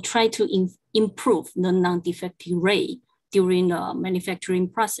 So try to improve the non-defective rate during the manufacturing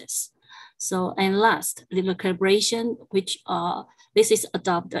process. So, and last, the calibration, which this is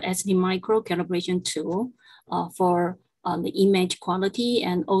adopt the STMicro calibration tool for the image quality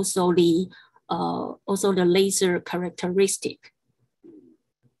and also the laser characteristic.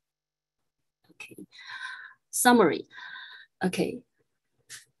 Okay, summary. Okay,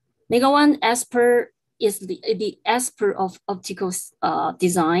 Mega One Asper is the Asper of optical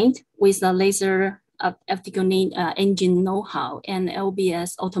design with the laser optical engine know-how and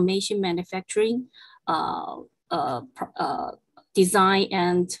LBS automation manufacturing, design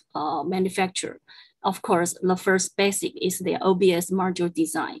and manufacture. Of course, the first basic is the OBS module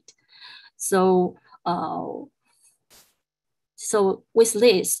design. So, so with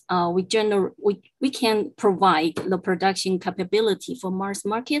this, we can provide the production capability for mass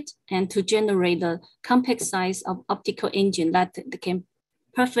market and to generate the compact size of optical engine that can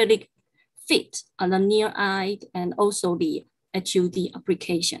perfectly fit on the near eye and also the HUD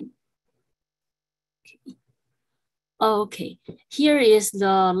application. Okay, here is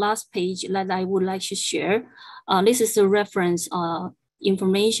the last page that I would like to share. This is the reference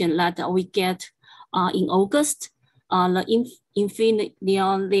information that we get in August.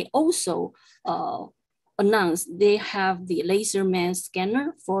 They also announced they have the LaserMan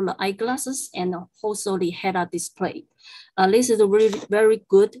scanner for the eyeglasses and also the head-up display. This is a really very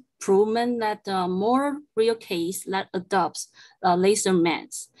good improvement that more real case that adopts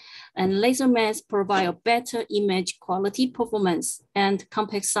LaserMans. And LaserMans provide a better image quality, performance, and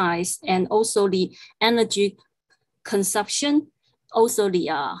compact size, and also the energy consumption, also the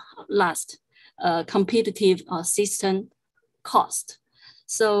last competitive system cost.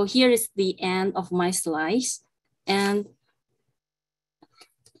 So here is the end of my slides. And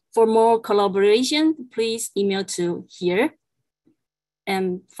for more collaboration, please email to here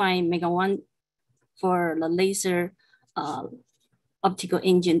and find Mega1 for the laser optical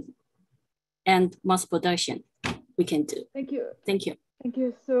engine and mass production we can do. Thank you. Thank you. Thank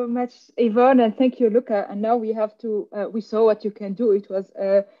you so much, Yvonne, and thank you, Luca. And now we have to, we saw what you can do. It was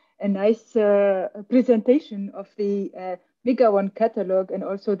a nice presentation of the Mega1 catalog and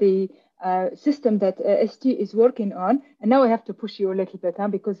also the system that ST is working on. And now I have to push you a little bit,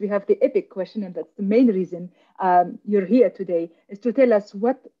 because we have the epic question, and that's the main reason you're here today, is to tell us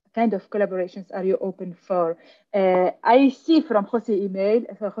what kind of collaborations are you open for? I see from Jose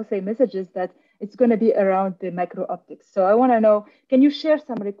messages that it's going to be around the MicroOptics. So I want to know, can you share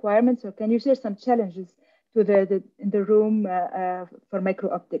some requirements or can you share some challenges to in the room for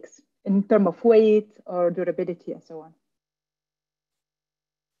MicroOptics in terms of weight or durability and so on?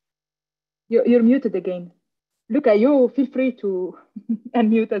 You're muted again. Luca, you feel free to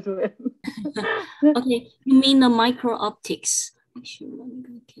unmute as well. Okay, you mean the MicroOptics? Actually, let me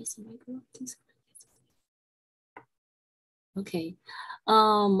go case MicroOptics. Okay,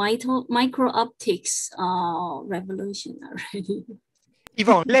 MicroOptics revolution already.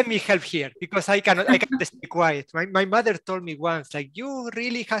 Yvonne, let me help here because I cannot stay quiet. My mother told me once, like, you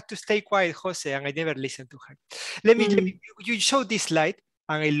really have to stay quiet, Jose, and I never listened to her. Let me you showed this slide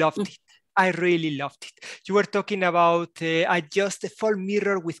and I loved it. I really loved it. You were talking about adjust the full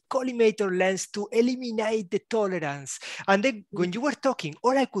mirror with collimator lens to eliminate the tolerance. And then when you were talking,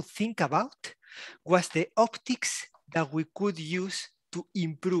 all I could think about was the optics that we could use to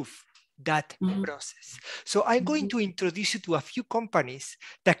improve that process. So I'm going to introduce you to a few companies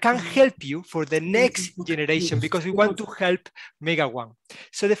that can help you for the next generation because we want to help Mega1.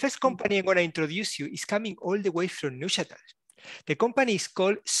 So the first company I'm going to introduce you is coming all the way from Neuchâtel. The company is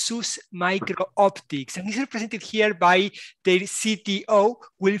called SUS MicroOptics and is represented here by their CTO,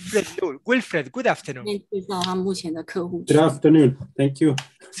 Wilfred Null. Wilfred, good afternoon. Good afternoon. Thank you.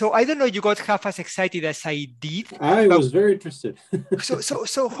 So I don't know you got half as excited as I did. I was very interested.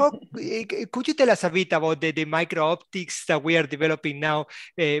 so how, could you tell us a bit about the MicroOptics that we are developing now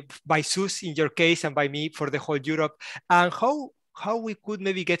by SUS in your case and by me for the whole Europe, and how we could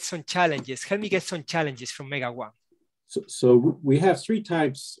maybe get some challenges, help me get some challenges from Mega1? So we have three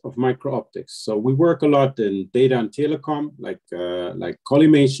types of micro-optics. So we work a lot in data and telecom, like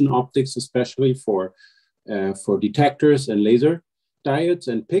collimation optics, especially for detectors and laser diodes,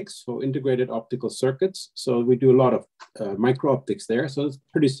 and PICs for integrated optical circuits. So we do a lot of micro-optics there. So it's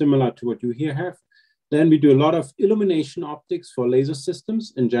pretty similar to what you here have. Then we do a lot of illumination optics for laser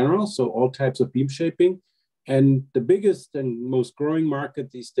systems in general. So all types of beam shaping. And the biggest and most growing market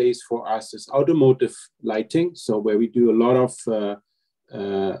these days for us is automotive lighting. So where we do a lot of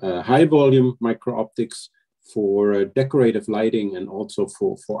high volume micro-optics for decorative lighting and also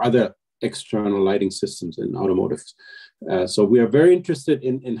for other external lighting systems in automotive. So we are very interested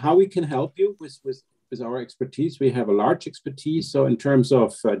in how we can help you with our expertise. We have a large expertise. So in terms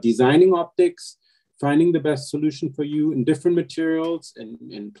of designing optics, finding the best solution for you in different materials,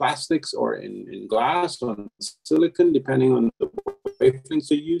 in plastics or in glass or silicon, depending on the wavelengths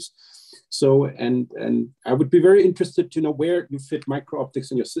you use. So, and I would be very interested to know where you fit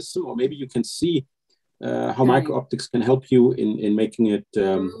micro-optics in your system, or maybe you can see how micro-optics can help you in making it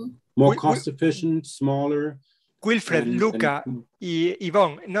more cost efficient, smaller, Wilfred, Luca,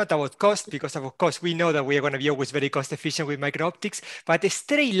 Yvonne, not about cost, because of course we know that we are going to be always very cost efficient with MicroOptics, but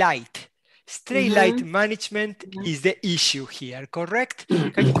straight light management is the issue here, correct?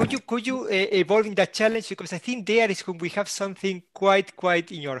 Could you evolve in that challenge? Because I think there is when we have something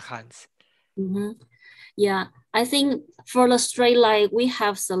quite in your hands. Yeah, I think for the straight light, we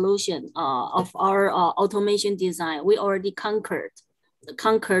have solution of our automation design. We already conquered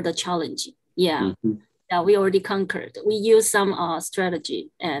the challenge. Yeah. Yeah, we already conquered. We use some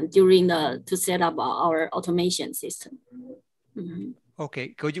strategy and to set up our automation system. Okay,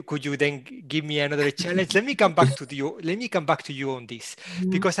 could you then give me another challenge? Let me come back to you. Let me come back to you on this,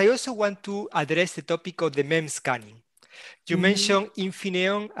 because I also want to address the topic of the MEMS scanning. You mentioned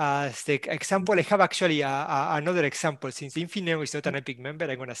Infineon as the example. I have actually another example. Since Infineon is not an EPIC member,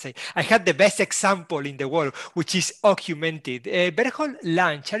 I'm going to say I had the best example in the world, which is OQmented. Berthold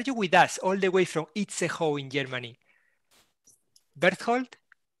Lange, are you with us all the way from Itzehoe in Germany? Berthold?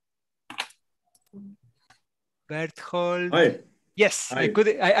 Hi. Yes, I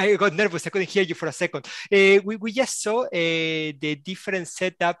got nervous. I couldn't hear you for a second. We just saw the different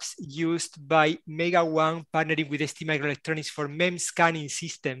setups used by Mega One partnering with ST Microelectronics for MEMS scanning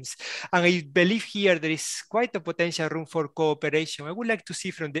systems. And I believe here there is quite a potential room for cooperation. I would like to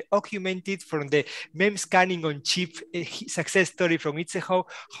see from the OQmented, from the MEMS scanning on chip success story from Itzehoe,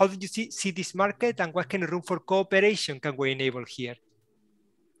 how do you see this market and what kind of room for cooperation can we enable here?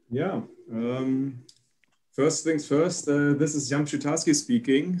 Yeah. First things first, this is Jan Schutarski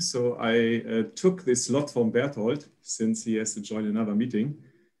speaking. So I took this slot from Berthold since he has to join another meeting.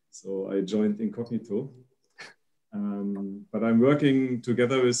 So I joined incognito. But I'm working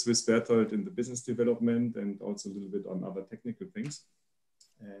together with Berthold in the business development and also a little bit on other technical things.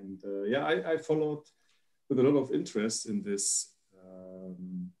 And yeah, I followed with a lot of interest in this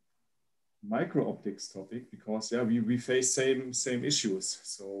micro-optics topic because yeah, we face same issues.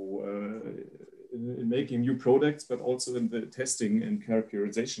 So in making new products, but also in the testing and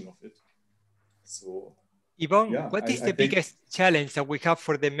characterization of it. So, Yvonne, yeah, what is the biggest challenge that we have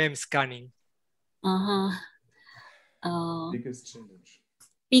for the MEMS scanning? Biggest challenge.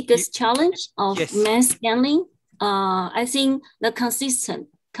 Biggest challenge of MEMS scanning? I think the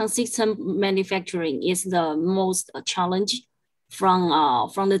consistent manufacturing is the most challenge from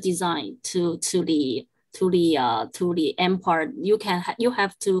the design to the end part. You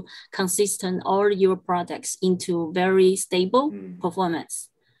have to consistent all your products into very stable performance.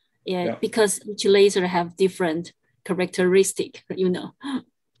 Yeah, because each laser have different characteristic, you know.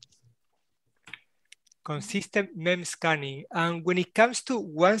 Consistent MEMS scanning. And when it comes to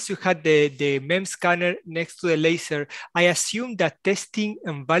once you had the MEMS scanner next to the laser, I assume that testing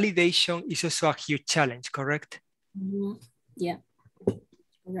and validation is also a huge challenge, correct? Yeah,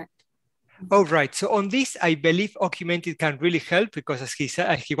 correct. Oh, right. So on this, I believe OQmented can really help because as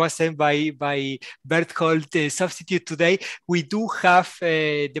he was saying by Berthold, the substitute today, we do have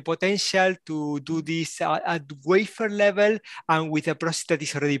the potential to do this at wafer level and with a process that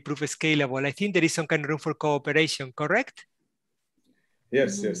is already proof scalable. I think there is some kind of room for cooperation, correct?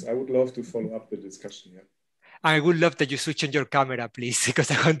 Yes, yes. I would love to follow up the discussion. Yeah. I would love that you switch on your camera, please,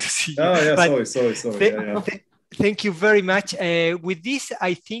 because I want to see you. Oh, yeah, but sorry. Thank you very much. With this,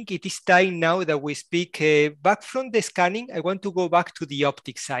 I think it is time now that we speak back from the scanning. I want to go back to the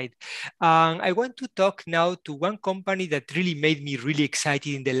optics side. I want to talk now to one company that really made me really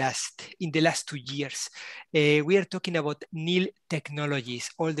excited in the last 2 years. We are talking about NIL Technologies,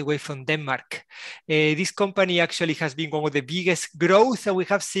 all the way from Denmark. This company actually has been one of the biggest growth that we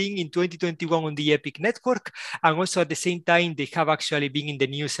have seen in 2021 on the EPIC network. And also at the same time, they have actually been in the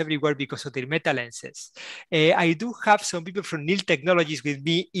news everywhere because of their meta lenses. I do have some people from NIL Technologies with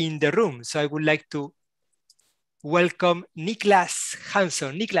me in the room. So I would like to welcome Niklas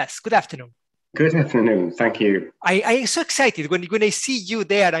Hansson. Niklas, good afternoon. Good afternoon, thank you. I am so excited when I see you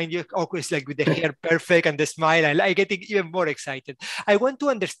there and you're always like with the hair perfect and the smile, and I get even more excited. I want to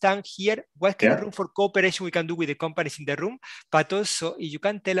understand here what kind of room for cooperation we can do with the companies in the room, but also if you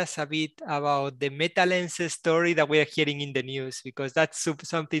can tell us a bit about the meta lenses story that we are hearing in the news, because that's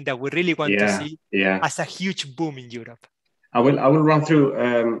something that we really want to see as a huge boom in Europe. I will run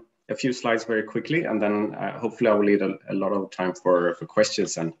through a few slides very quickly, and then hopefully I will leave a lot of time for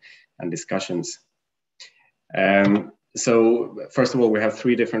questions and discussions. So first of all, we have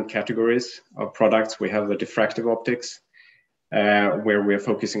 3 different categories of products. We have the diffractive optics, where we're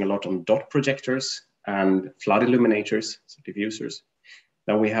focusing a lot on dot projectors and flood illuminators, so diffusers.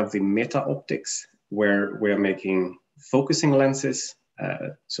 Then we have the meta optics, where we're making focusing lenses,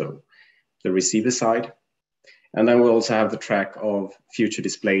 so the receiver side. And then we also have the track of future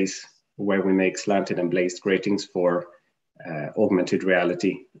displays, where we make slanted and blazed gratings for augmented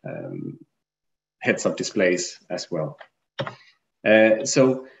reality heads-up displays as well.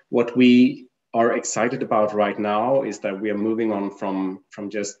 So what we are excited about right now is that we are moving on from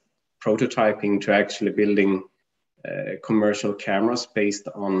just prototyping to actually building commercial cameras based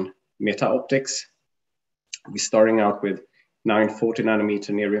on meta optics. We're starting out with 940 nanometer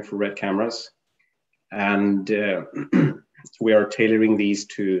near infrared cameras, and we are tailoring these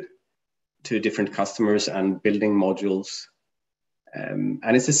to different customers and building modules.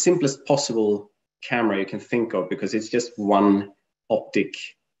 And it's the simplest possible camera you can think of, because it's just one optic,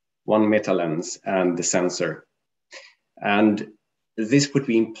 one meta lens and the sensor. And this would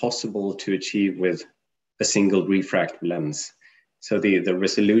be impossible to achieve with a single refractive lens. So the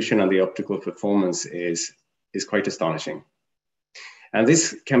resolution and the optical performance is quite astonishing. And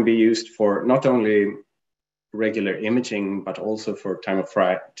this can be used for not only regular imaging, but also for time of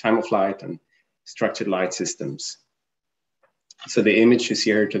flight and structured light systems. So the image you see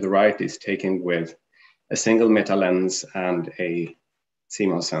here to the right is taken with a single meta lens and a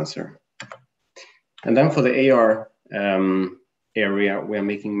CMOS sensor. And then for the AR area, we are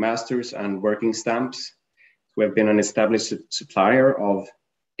making masters and working stamps. We have been an established supplier of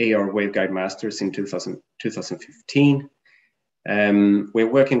AR waveguide masters in 2015.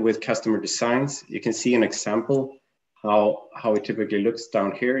 We're working with customer designs. You can see an example how it typically looks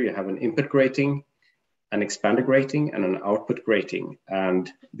down here. You have an input grating, an expander grating, and an output grating.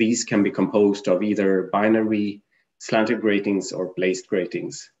 And these can be composed of either binary slanted gratings or blazed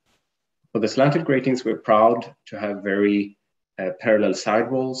gratings. For the slanted gratings, we're proud to have very parallel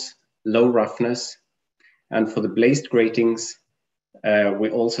sidewalls, low roughness. And for the blazed gratings, we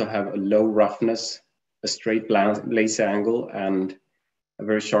also have a low roughness, a straight blaze angle, and a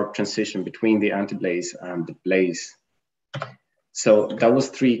very sharp transition between the anti-blaze and the blaze. So that was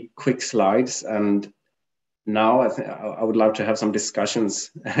 3 quick slides. And now I would love to have some discussions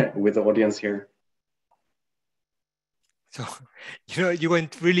with the audience here. So, you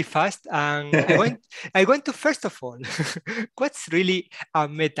went really fast, and I want to, first of all, what's really a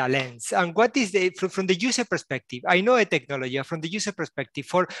meta lens, and what is from the user perspective? I know a technology from the user perspective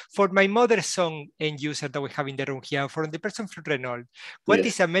for my mother's son end user that we have in the room here, for the person from Renault. What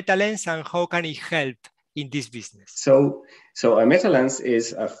is a meta lens, and how can it help in this business? So a meta lens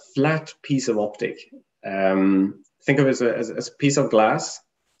is a flat piece of optic. Think of it as a piece of glass,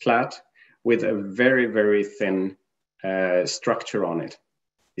 flat, with a very, very thin structure on it.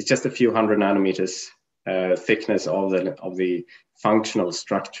 It's just a few hundred nanometers thickness of the functional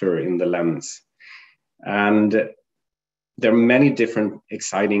structure in the lens. And there are many different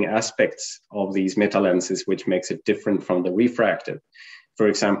exciting aspects of these meta lenses which makes it different from the refractive. For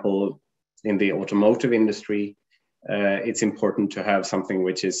example, in the automotive industry, it's important to have something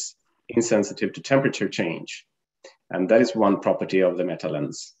which is insensitive to temperature change. And that is one property of the meta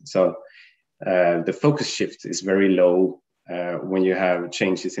lens. So the focus shift is very low when you have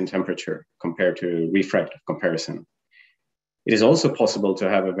changes in temperature compared to refractive comparison. It is also possible to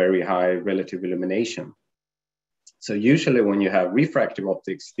have a very high relative illumination. So usually when you have refractive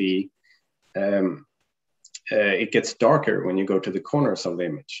optics, it gets darker when you go to the corners of the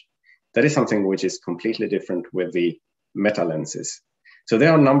image. That is something which is completely different with the meta lenses. So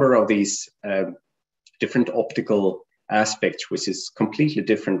there are a number of these different optical aspect, which is completely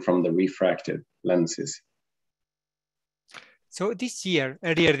different from the refractive lenses. So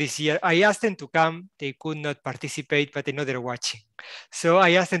earlier this year, I asked them to come. They could not participate, but I know they're watching. So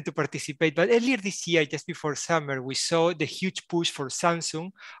I asked them to participate. But earlier this year, just before summer, we saw the huge push for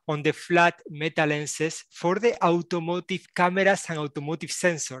Samsung on the flat meta lenses for the automotive cameras and automotive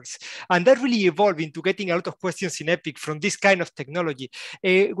sensors. And that really evolved into getting a lot of questions in EPIC from this kind of technology.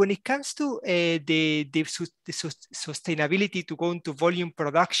 When it comes to the sustainability to go into volume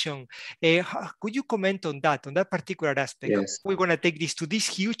production, could you comment on that particular aspect? Yes. We're going to take this to these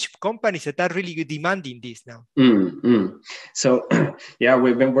huge companies that are really demanding this now. So, yeah,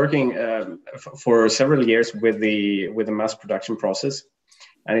 we've been working for several years with the mass production process,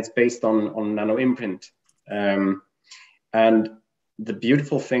 and it's based on nano imprint. And the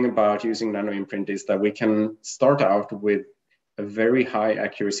beautiful thing about using nano imprint is that we can start out with a very high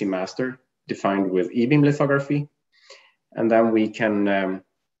accuracy master defined with e-beam lithography, and then we can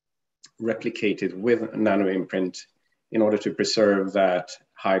replicate it with nano imprint in order to preserve that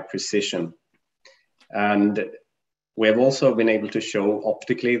high precision. And we have also been able to show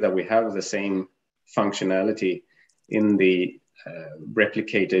optically that we have the same functionality in the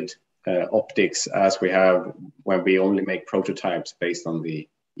replicated optics as we have when we only make prototypes based on the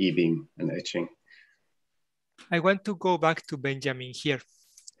e-beam and etching. I want to go back to Benjamin here.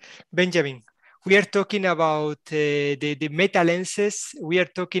 Benjamin, we are talking about the meta lenses. We are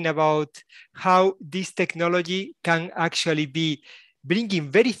talking about how this technology can actually be bringing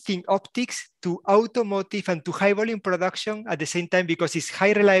very thin optics to automotive and to high volume production at the same time, because it's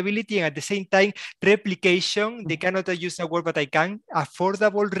high reliability and at the same time replication. They cannot use a word, but I can,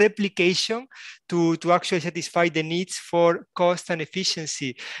 affordable replication to actually satisfy the needs for cost and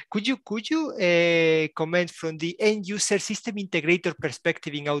efficiency. Could you comment from the end user system integrator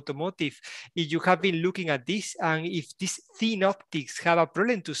perspective in automotive, if you have been looking at this and if these thin optics have a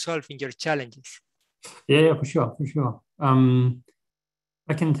problem to solve in your challenges? Yeah, for sure.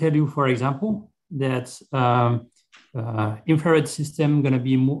 I can tell you, for example, that infrared system going to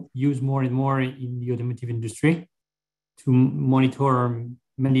be used more and more in the automotive industry to monitor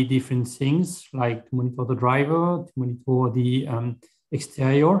many different things, like to monitor the driver, to monitor the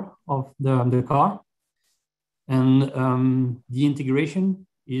exterior of the car. And the integration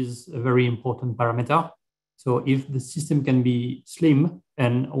is a very important parameter. So if the system can be slim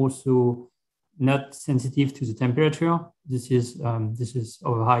and also not sensitive to the temperature, this is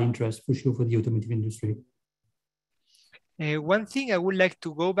of high interest for sure for the automotive industry. One thing I would like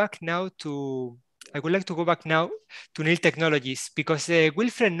to go back now to Neil Technologies, because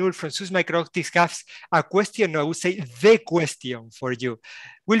Wilfred Null from SUS MicroOptics has a question, I would say the question for you.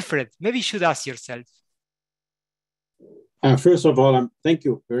 Wilfred, maybe you should ask yourself. First of all, thank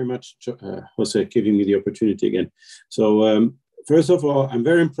you very much, Jose, giving me the opportunity again. So first of all, I'm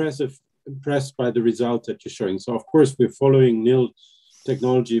very impressed by the results that you're showing. So of course, we're following Neil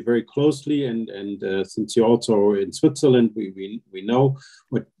Technology very closely, and since you're also in Switzerland, we know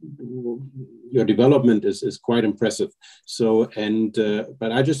what your development is quite impressive. So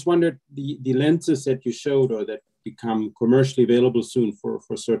but I just wondered, the lenses that you showed or that become commercially available soon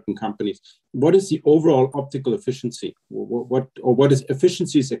for certain companies, what is the overall optical efficiency? What is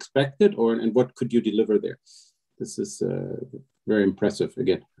efficiencies expected, and what could you deliver there? This is very impressive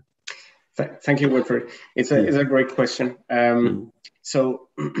again. Thank you, Wilfred. It's a great question. So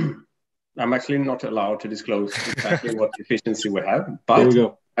I'm actually not allowed to disclose exactly what efficiency we have,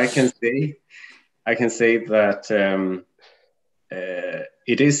 but I can say that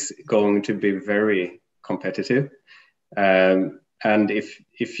it is going to be very competitive. And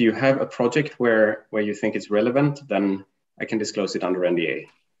if you have a project where you think it's relevant, then I can disclose it under NDA.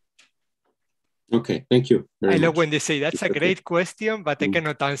 Okay, thank you. I love when they say that's a great question, but I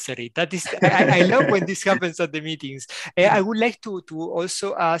cannot answer it. That is, I love when this happens at the meetings. I would like to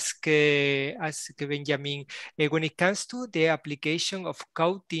also ask Benjamin, when it comes to the application of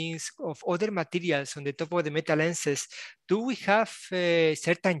coatings of other materials on the top of the meta lenses, do we have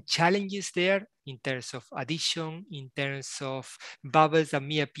certain challenges there in terms of addition, in terms of bubbles that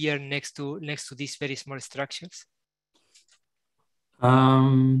may appear next to these very small structures?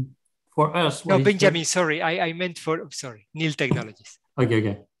 For us, no, Benjamin, sorry, I meant Neil Technologies.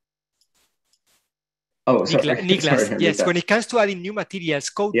 Okay. Oh, sorry. Niklas, sorry, yes, when it comes to adding new materials,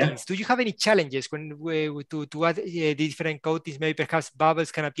 coatings, do you have any challenges when to add different coatings? Maybe perhaps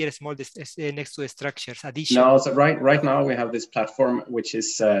bubbles can appear small next to the structures. Addition. No, so right now we have this platform which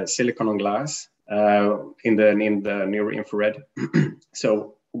is silicon on glass in the near infrared.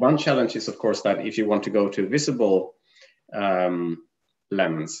 So one challenge is, of course, that if you want to go to visible a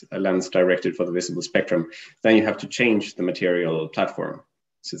lens directed for the visible spectrum, then you have to change the material platform.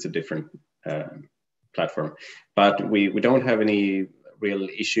 So it's a different platform. But we don't have any real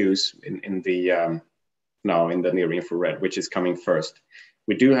issues in the now in the near infrared, which is coming first.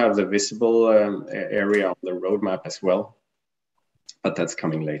 We do have the visible area on the roadmap as well, but that's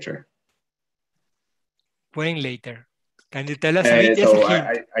coming later. When later? Can you tell us a bit? So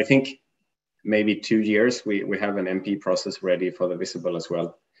I think maybe 2 years, we have an MP process ready for the visible as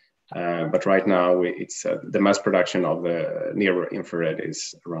well. But right now, it's the mass production of the near infrared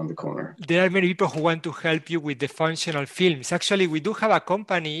is around the corner. There are many people who want to help you with the functional films. Actually, we do have a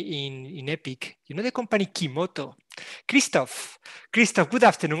company in EPIC. You know the company Kimoto? Christoph, good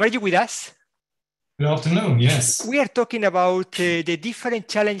afternoon. Are you with us? Good afternoon, yes. We are talking about the different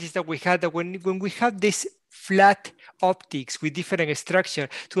challenges that we had when we have this flat optics with different structure,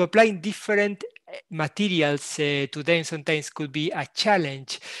 to applying different materials to them sometimes could be a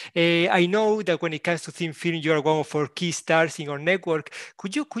challenge. I know that when it comes to thin film, you are one of our key stars in our network.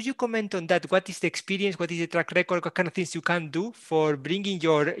 Could you comment on that? What is the experience? What is the track record? What kind of things you can do for bringing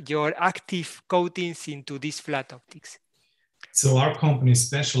your active coatings into these flat optics? So our company is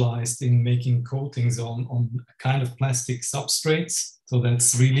specialized in making coatings on kind of plastic substrates. So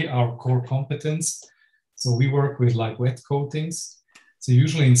that's really our core competence. So we work with like wet coatings. So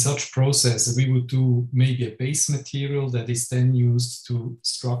usually in such processes, we would do maybe a base material that is then used to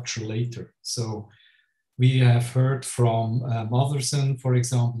structure later. So we have heard from Moderators, for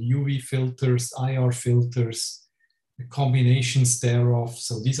example, UV filters, IR filters, the combinations thereof.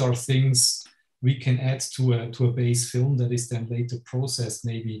 So these are things we can add to a base film that is then later processed,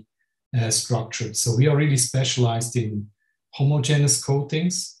 maybe structured. So we are really specialized in homogeneous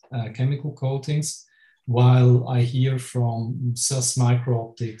coatings, chemical coatings, while I hear from SUS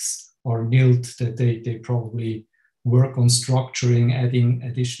MicroOptics or NILT that they probably work on structuring, adding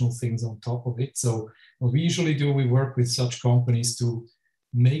additional things on top of it. So what we usually do, we work with such companies to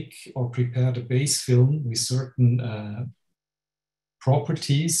make or prepare the base film with certain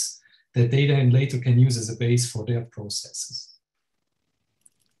properties that they then later can use as a base for their processes.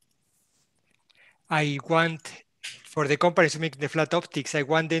 I want, for the companies who make the flat optics, I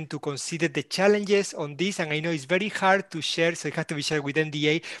want them to consider the challenges on this. And I know it's very hard to share, so it has to be shared with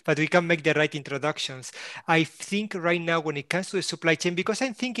NDA, but we can make the right introductions. I think right now when it comes to the supply chain, because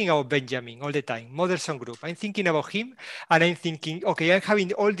I'm thinking about Benjamin all the time, Moderson Group, I'm thinking about him, and I'm thinking, okay, I'm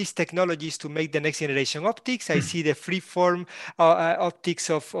having all these technologies to make the next generation optics. I see the freeform optics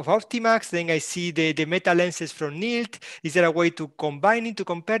of Optimax, then I see the meta lenses from NILT. Is there a way to combine it, to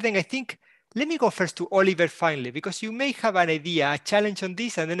compare them? I think, let me go first to Oliver finally, because you may have an idea, a challenge on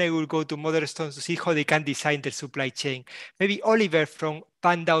this, and then I will go to Moderators to see how they can design their supply chain. Maybe Oliver from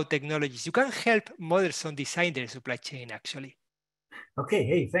Pandau Technologies, you can help Moderators design their supply chain actually. Okay,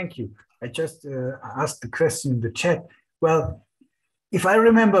 hey, thank you. I just asked the question in the chat. Well, if I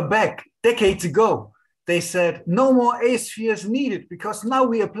remember back decades ago, they said no more A-spheres needed because now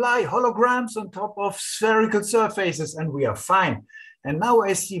we apply holograms on top of spherical surfaces and we are fine. And now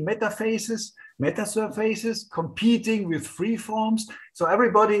I see meta surfaces competing with freeforms. So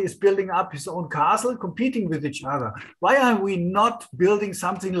everybody is building up his own castle, competing with each other. Why are we not building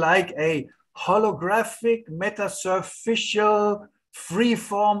something like a holographic, meta-surficial,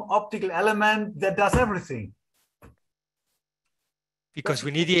 freeform optical element that does everything? Because we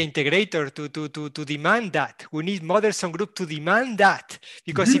need the integrator to demand that. We need Moderson Group to demand that.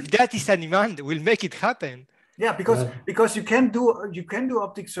 Because if that is a demand, we'll make it happen. Yeah, because you can do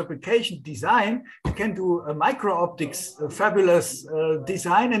optics fabrication design, you can do a MicroOptics fabulous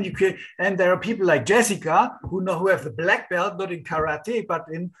design, and there are people like Jessica who have the black belt not in karate but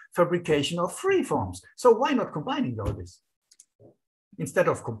in fabrication of freeforms. So why not combining all this instead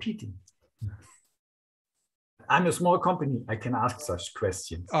of competing? I'm a small company. I can ask such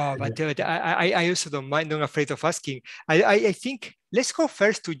questions. Oh, but I also don't mind. I'm afraid of asking. I think let's go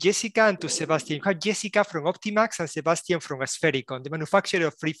first to Jessica and to Sebastian. You have Jessica from Optimax and Sebastian from Asphericon, the manufacturer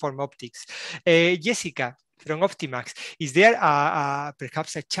of freeform optics. Jessica from Optimax, is there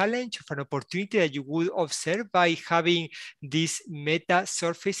perhaps a challenge or an opportunity that you would observe by having these meta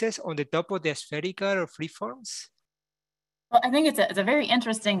surfaces on the top of the spherical or freeforms? Well, I think it's a very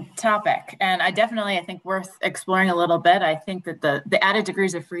interesting topic, and I think worth exploring a little bit. I think that the added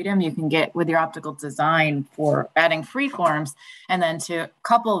degrees of freedom you can get with your optical design for adding freeforms, and then to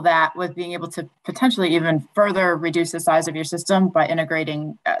couple that with being able to potentially even further reduce the size of your system by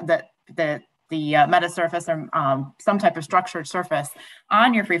integrating the meta surface or some type of structured surface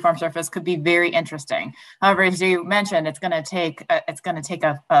on your freeform surface could be very interesting. However, as you mentioned, it's going to take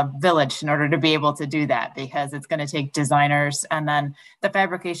a village in order to be able to do that, because it's going to take designers, and then the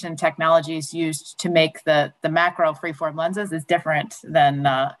fabrication technologies used to make the macro freeform lenses is different than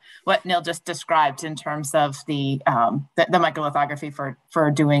what Neil just described in terms of the microlithography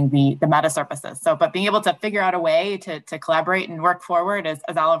for doing the meta surfaces. So, but being able to figure out a way to collaborate and work forward, as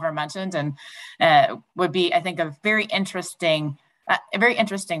Oliver mentioned, and would be, I think, a very interesting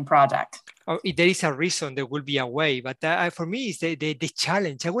project. Oh, there is a reason there will be a way, but for me, it's the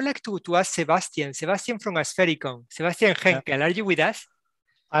challenge. I would like to ask Sebastian from Asphericon. Sebastian Henkel, are you with us?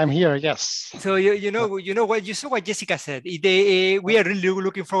 I'm here, yes. So you know what you saw what Jessica said. We are really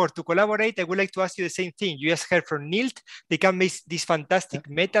looking forward to collaborate. I would like to ask you the same thing. You just heard from NILT, they can make these fantastic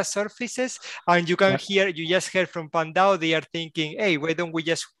meta surfaces, and you can hear, you just heard from Pandau, they are thinking, hey, why don't we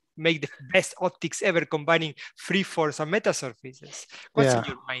just make the best optics ever combining freeforms and meta surfaces? What's in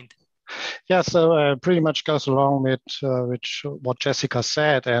your mind? Yeah, so pretty much goes along with what Jessica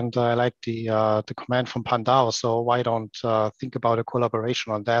said, and I like the comment from Pandau. So why don't think about a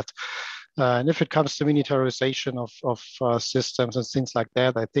collaboration on that? And if it comes to miniaturization of systems and things like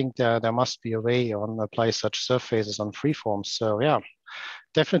that, I think there must be a way on apply such surfaces on freeforms. So yeah,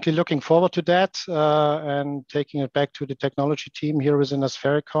 definitely looking forward to that and taking it back to the technology team here within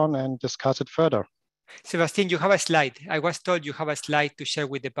Asphericon and discuss it further. Sebastian, you have a slide. I was told you have a slide to share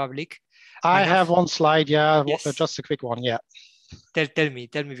with the public. I have one slide, yeah, yes. Just a quick one, yeah. Tell me,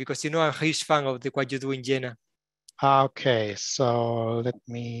 because you know I'm a huge fan of what you do in Jena. Okay, so let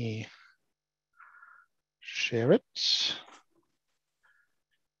me share it.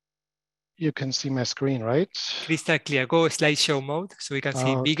 You can see my screen, right? Crystal clear. Go slideshow mode so we can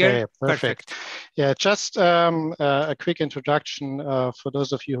see bigger. Okay, perfect. Yeah, just a quick introduction for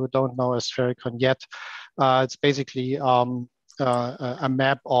those of you who don't know asphericon yet. It's basically a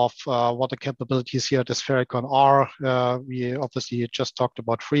map of what the capabilities here at asphericon are. We obviously just talked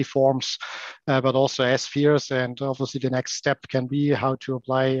about free forms, but also spheres, and obviously the next step can be how to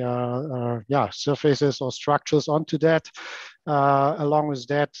apply surfaces or structures onto that. Along with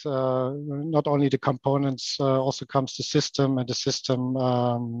that, not only the components, also comes the system and the system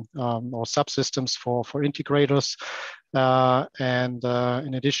or subsystems for integrators.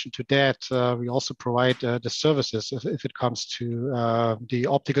 In addition to that, we also provide the services if it comes to the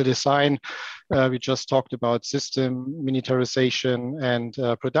optical design. We just talked about system miniaturization and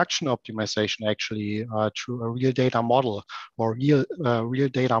production optimization, actually, through a real data model or real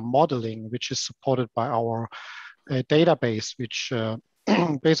data modeling, which is supported by our database, which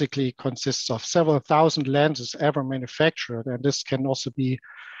basically consists of several thousand lenses ever manufactured. And this can also be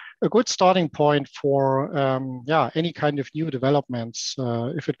a good starting point for any kind of new developments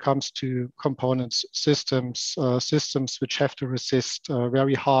if it comes to components, systems which have to resist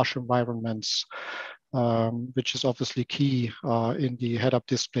very harsh environments, which is obviously key in the head-up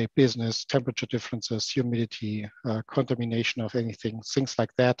display business, temperature differences, humidity, contamination of anything, things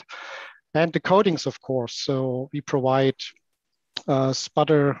like that. And the coatings, of course. So we provide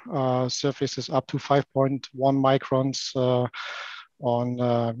sputter surfaces up to 5.1 microns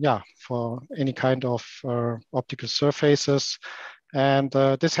for any kind of optical surfaces. And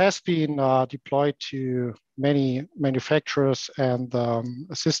this has been deployed to many manufacturers and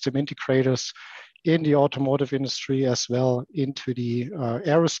system integrators in the automotive industry as well into the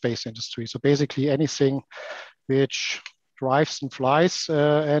aerospace industry. So basically anything which drives and flies,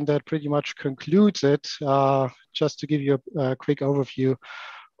 and that pretty much concludes it. Just to give you a quick overview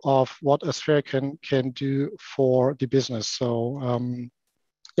of what asphericon can do for the business. So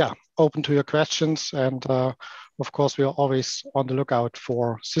open to your questions. And of course, we are always on the lookout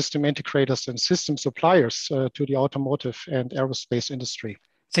for system integrators and system suppliers to the automotive and aerospace industry.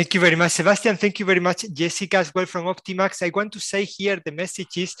 Thank you very much, Sebastian. Thank you very much, Jessica, as well from Optimax. I want to say here the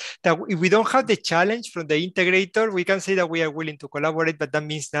message is that if we don't have the challenge from the integrator, we can say that we are willing to collaborate, but that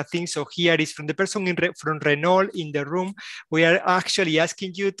means nothing. So here is from the person from Renault in the room. We are actually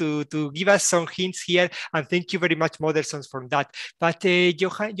asking you to give us some hints here, and thank you very much, Moderators, for that. But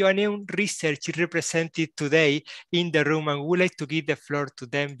Joanneum Research is represented today in the room, and we would like to give the floor to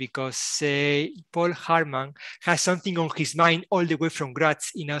them because Paul Harman has something on his mind all the way from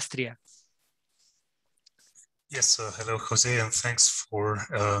Graz in Austria. Yes, hello, Jose, and thanks for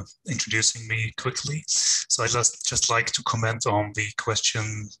introducing me quickly. So I'd just like to comment on the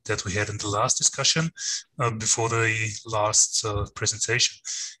question that we had in the last discussion before the last presentation.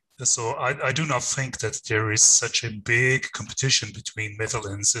 So I do not think that there is such a big competition between meta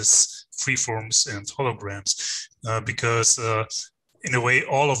lenses, freeforms, and holograms, because in a way,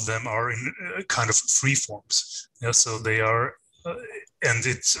 all of them are in kind of freeforms. Yeah, so they are. And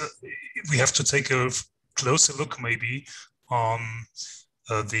we have to take a closer look maybe on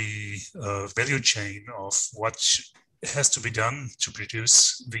the value chain of what has to be done to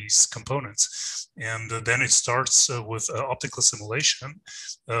produce these components. And then it starts with optical simulation,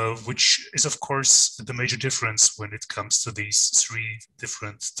 which is of course the major difference when it comes to these three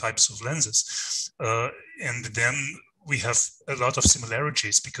different types of lenses. And then we have a lot of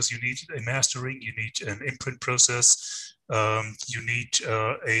similarities because you need a mastering, you need an imprint process, you need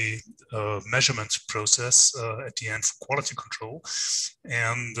a measurement process at the end for quality control.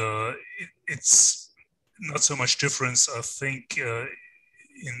 And it's not so much difference, I think,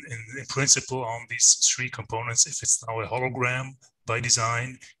 in principle on these three components, if it's now a hologram by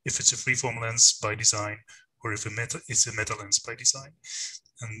design, if it's a freeform lens by design, or if it's a meta lens by design.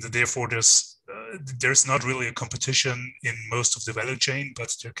 And therefore, there's not really a competition in most of the value chain,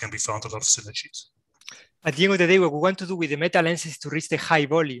 but there can be found a lot of synergies. At the end of the day, what we want to do with the meta lens is to reach the high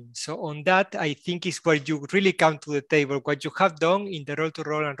volume. So on that, I think is where you really come to the table. What you have done in the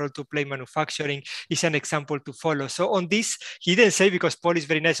roll-to-roll and roll-to-play manufacturing is an example to follow. So on this, he didn't say because Paul is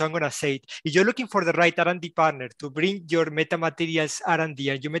very nice, so I'm going to say it. If you're looking for the right R&D partner to bring your metamaterials R&D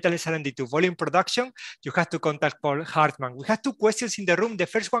and your meta lens R&D to volume production, you have to contact Paul Hartman. We have two questions in the room. The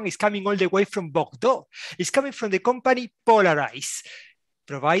first one is coming all the way from Bordeaux. It's coming from the company Polarize.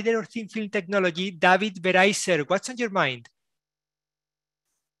 Provider of thin film technology, David Bereiser. What's on your mind?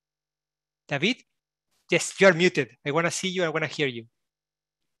 David? Yes, you're muted. I want to see you. I want to hear you.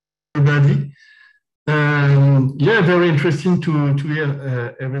 Everybody. Yeah, very interesting to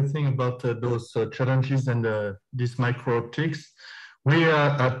hear everything about those challenges and this micro-optics. We are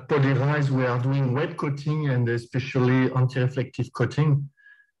at Polyrise, we are doing wet coating and especially anti-reflective coating.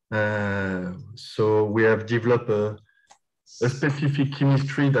 So we have developed a specific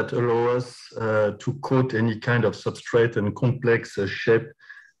chemistry that allows us to coat any kind of substrate and complex shape,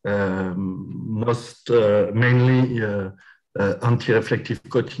 mainly anti-reflective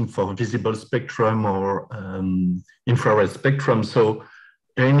coating for visible spectrum or infrared spectrum. So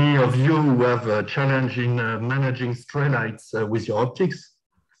any of you who have a challenge in managing stray lights with your optics,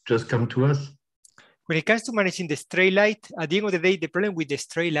 just come to us. When it comes to managing the stray light, at the end of the day, the problem with the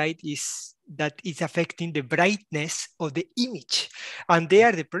stray light is that it's affecting the brightness of the image. And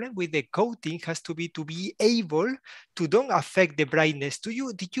there, the problem with the coating has to be able to don't affect the brightness.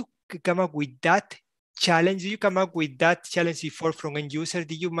 Did you come up with that challenge? Did you come up with that challenge before from end user?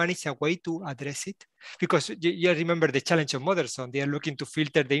 Did you manage a way to address it? Because you remember the challenge of Moderators. They are looking to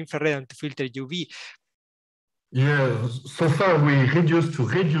filter the infrared and to filter UV. Yeah, so far we reduced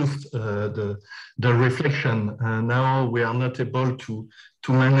the reflection. Now we are not able to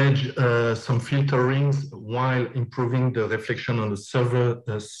manage some filterings while improving the reflection on a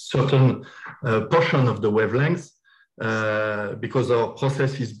certain portion of the wavelengths because our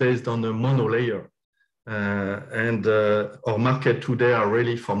process is based on a monolayer. And our market today are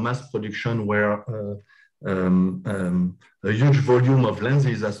really for mass production where a huge volume of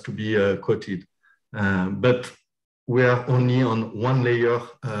lenses has to be coated. But we are only on one layer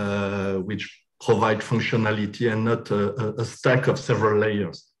which provide functionality and not a stack of several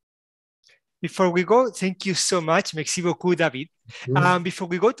layers. Before we go, thank you so much. Merci beaucoup, David. Before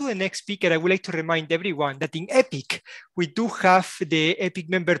we go to the next speaker, I would like to remind everyone that in EPIC, we do have the EPIC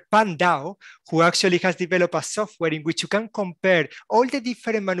member Pandao, who actually has developed a software in which you can compare all the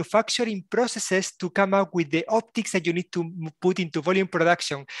different manufacturing processes to come up with the optics that you need to put into volume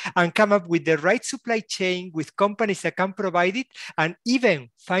production and come up with the right supply chain with companies that can provide it, and even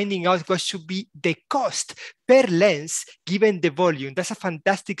finding out what should be the cost per lens given the volume. That's a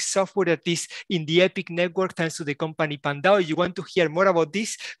fantastic software that is in the EPIC network thanks to the company Pandao. If you want to hear more about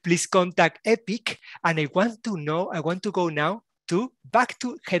this, please contact EPIC. And I want to go now back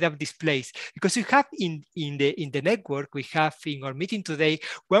to head-up displays, because we have in the network, we have in our meeting today,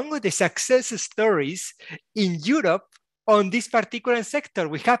 one of the success stories in Europe on this particular sector.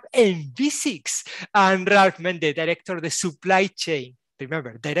 We have NV6 and Ralph Mende, director of the supply chain.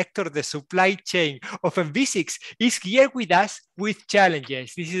 Remember, director of the supply chain of NV6 is here with us with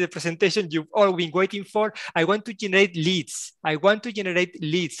challenges. This is the presentation you've all been waiting for. I want to generate leads.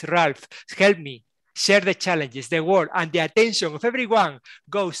 Ralph, help me. Share the challenges, the word, and the attention of everyone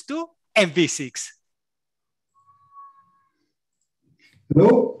goes to NV6.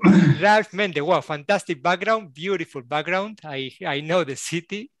 Hello. Ralph Mende, wow, fantastic background, beautiful background. I know the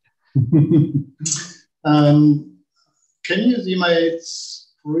city. Can you see my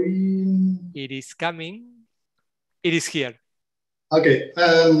screen? It is coming. It is here. Okay.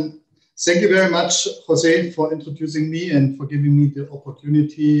 Thank you very much, Jose, for introducing me and for giving me the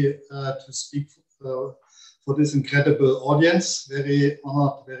opportunity to speak for this incredible audience. Very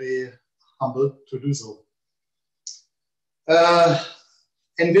honored, very humbled to do so.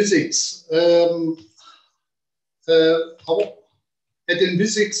 NV6. At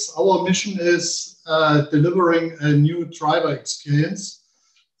NV6, our mission is delivering a new driver experience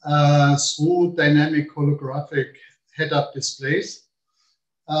through dynamic holographic head-up displays.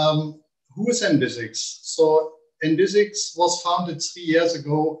 Who is NV6? So NV6 was founded 3 years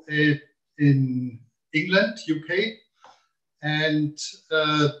ago in England, UK, and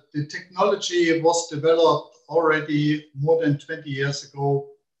the technology was developed already more than 20 years ago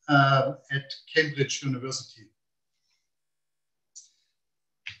at Cambridge University.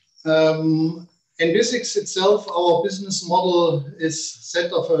 NV6 itself, our business model is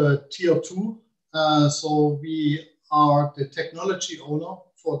set of a tier 2. So we are the technology owner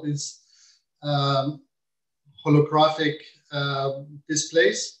for this holographic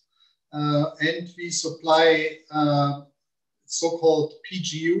displays. And we supply so-called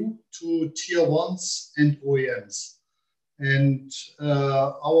PGU to tier 1s and OEMs. And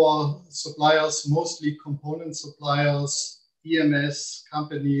our suppliers, mostly component suppliers, EMS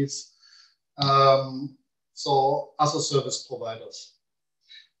companies, so other service providers.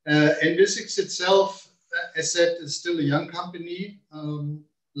 NV6 itself, as said, is still a young company.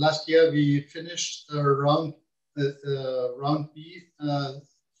 Last year we finished round B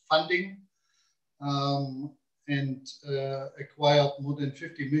funding and acquired more than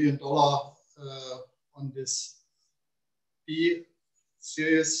 $50 million on this B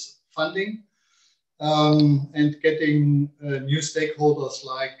series funding and getting new stakeholders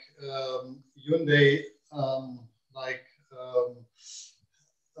like Hyundai, like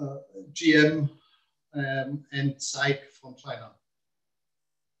GM and SAIC from China.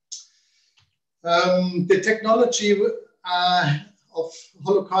 The technology of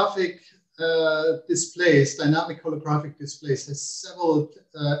holographic displays, dynamic holographic displays, has several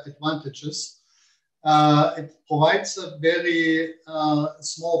advantages. It provides a very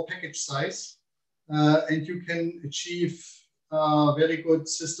small package size, and you can achieve very good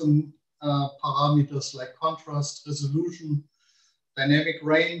system parameters like contrast, resolution, dynamic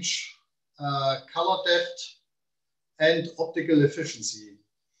range, color depth, and optical efficiency.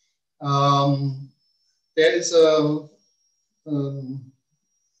 There is a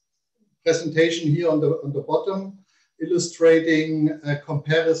presentation here on the bottom illustrating a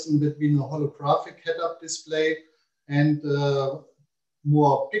comparison between a holographic head-up display and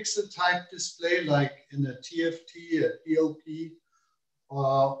more pixel type display like in a TFT, a DLP,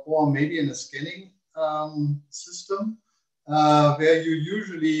 or maybe in a scanning system, where you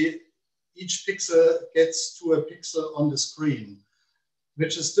usually each pixel gets to a pixel on the screen,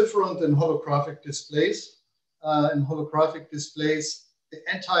 which is different in holographic displays. In holographic displays, the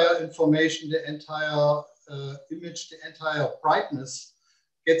entire information, the entire image, the entire brightness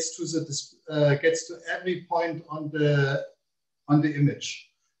gets to every point on the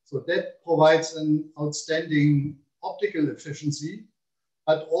image. So that provides an outstanding optical efficiency,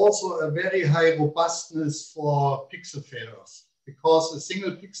 but also a very high robustness for pixel failures, because a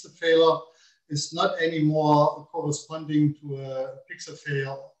single pixel failure is not anymore corresponding to a pixel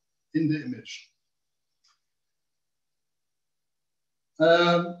failure in the image.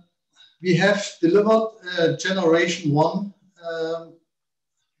 We have delivered generation 1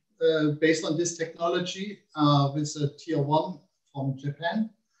 based on this technology with a tier 1 from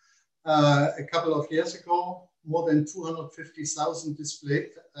Japan a couple of years ago. More than 250,000 display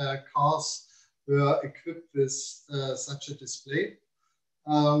cars were equipped with such a display.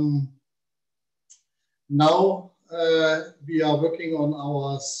 Now we are working on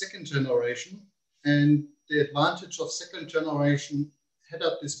our second generation, and the advantage of second generation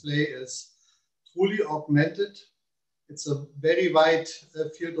head-up display is truly augmented. It's a very wide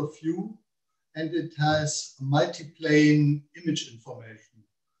field of view, and it has multi-plane image information.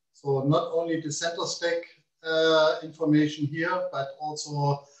 So not only the center stack information here, but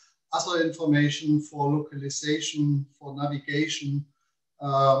also other information for localization, for navigation.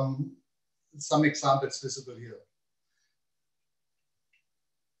 Some examples visible here.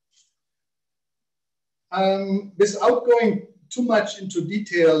 Without going too much into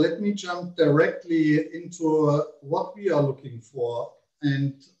detail, let me jump directly into what we are looking for.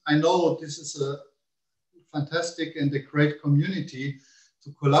 And I know this is a fantastic and a great community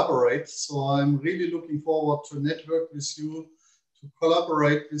to collaborate. So I'm really looking forward to network with you, to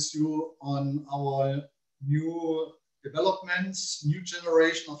collaborate with you on our new developments, new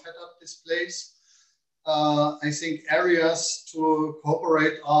generation of head-up displays. I think areas to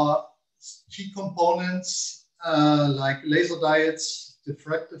cooperate are key components like laser diodes,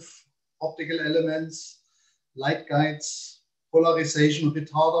 diffractive optical elements, light guides, polarization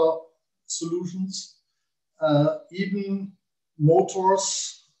retarder solutions, even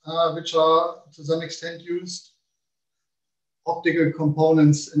motors, which are to some extent used, optical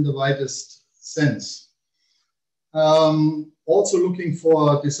components in the widest sense. Also looking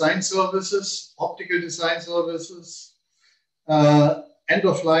for design services, optical design services,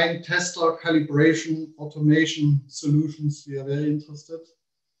 end-of-line tester, calibration, automation solutions. We are very interested.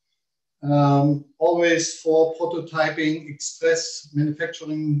 Always for prototyping, express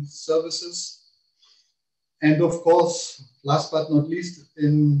manufacturing services. And of course, last but not least,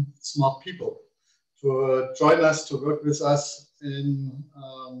 in smart people to join us, to work with us in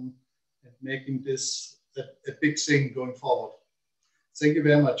making this a big thing going forward. Thank you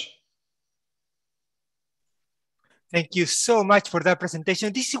very much. Thank you so much for that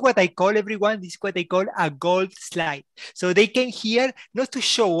presentation. This is what I call, everyone, this is what I call a gold slide. So they came here not to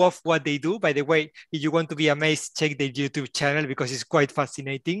show off what they do. By the way, if you want to be amazed, check the YouTube channel because it's quite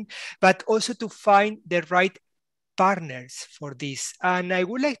fascinating, but also to find the right partners for this. And I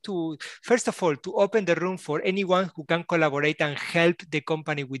would like to, first of all, to open the room for anyone who can collaborate and help the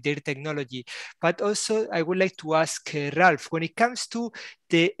company with their technology. But also I would like to ask Ralph, when it comes to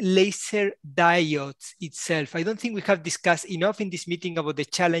the laser diodes itself, I don't think we have discussed enough in this meeting about the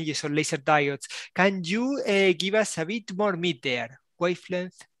challenges of laser diodes. Can you give us a bit more meat there?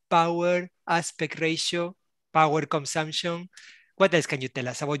 Wavelength, power, aspect ratio, power consumption. What else can you tell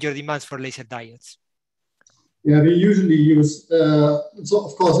us about your demands for laser diodes? Yeah, we usually use, so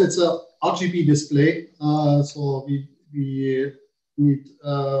of course it's a RGB display. So we need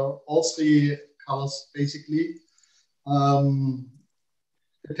all three colors basically.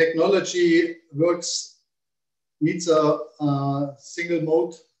 The technology needs a single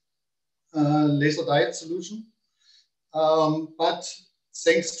mode laser diode solution. But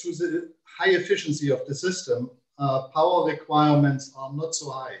thanks to the high efficiency of the system, power requirements are not so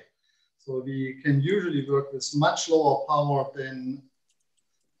high. So we can usually work with much lower power than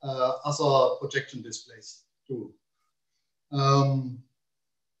other projection displays do. I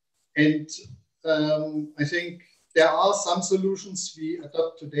think there are some solutions we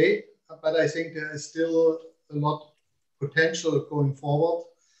adopt today, but I think there is still a lot of potential going forward,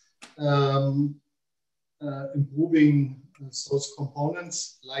 improving those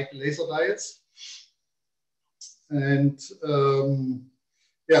components like laser diodes. And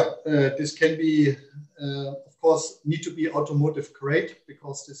this can be, of course, need to be automotive grade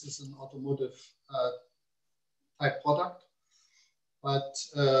because this is an automotive type product. But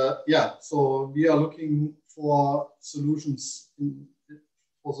so we are looking for solutions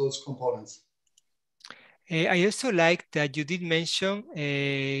for those components. I also like that you did mention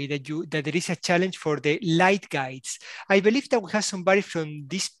that there is a challenge for the light guides. I believe that we have somebody from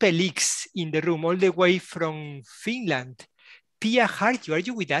Dispelix in the room, all the way from Finland. Pia Harju, are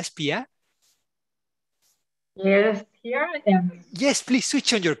you with us, Pia? Yes, here I am. Yes, please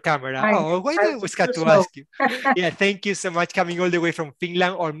switch on your camera. Why do I always have to ask you? Yeah, thank you so much, coming all the way from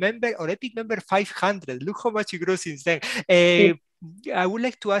Finland, or Epic member 500. Look how much you grew since then. I would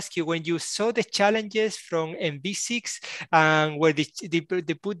like to ask you, when you saw the challenges from MV6 and where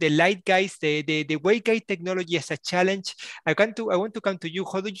they put the light guides, the waveguide technology as a challenge, I want to come to you.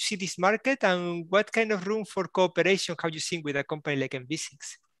 How do you see this market, and what kind of room for cooperation have you seen with a company like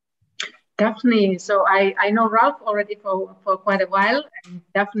MV6? Definitely. So I know Ralph already for quite a while, and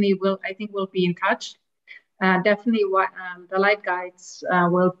definitely I think we'll be in touch. Definitely the light guides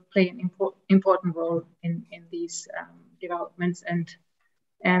will play an important role in these developments,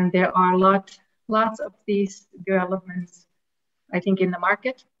 and there are lots of these developments, I think, in the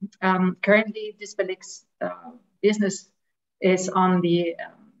market. Currently, Dispelix business is on the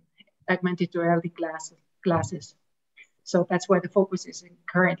augmented reality glasses. So that's where the focus is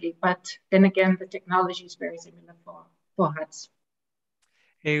currently. But then again, the technology is very similar for HUDs.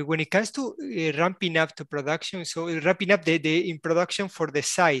 When it comes to ramping up to production, so ramping up in production for the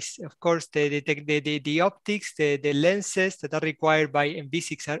size, of course, the optics, the lenses that are required by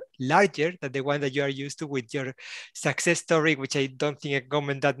MV6 are larger than the one that you are used to with your success story, which I don't think I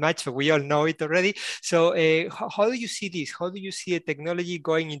comment that much, but we all know it already. So how do you see this? How do you see a technology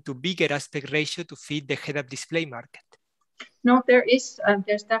going into bigger aspect ratio to fit the head-up display market? No, there's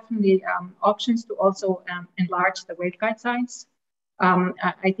definitely options to also enlarge the waveguide size.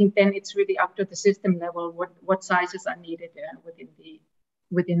 I think then it's really up to the system level what sizes are needed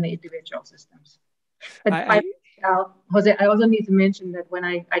within the individual systems. But Jose, I also need to mention that when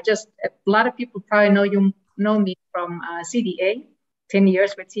a lot of people probably know me from CDA, 10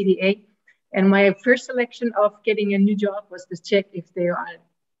 years with CDA, and my first selection of getting a new job was to check if they are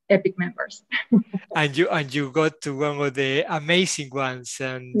Epic members. and you got to one of the amazing ones,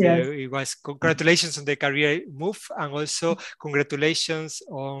 and yes. It was congratulations on the career move, and also congratulations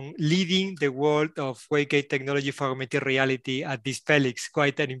on leading the world of waveguide technology for augmented reality at Dispelix.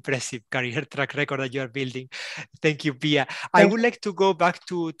 Quite an impressive career track record that you are building. Thank you, Pia. I would like to go back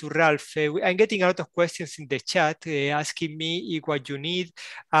to Ralph. I'm getting a lot of questions in the chat asking me if what you need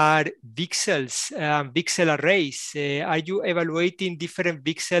are pixels, pixel arrays. Are you evaluating different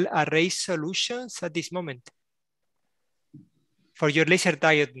pixel array solutions at this moment for your laser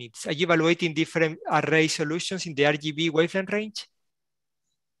diode needs? Are you evaluating different array solutions in the RGB wavelength range?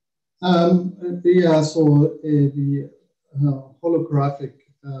 Yeah, so the holographic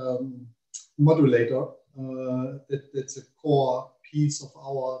modulator, that's a core piece of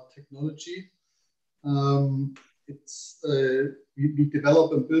our technology. We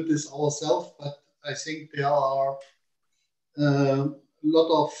develop and build this ourselves, but I think there are a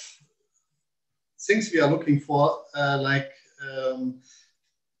lot of things we are looking for, like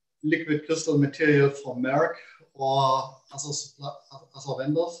liquid crystal material from Merck or other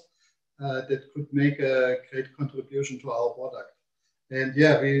vendors that could make a great contribution to our product. And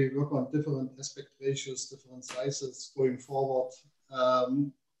yeah, we work on different aspect ratios, different sizes going forward.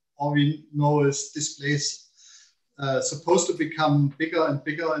 All we know is displays supposed to become bigger and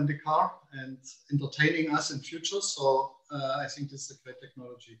bigger in the car and entertaining us in future. So I think this is a great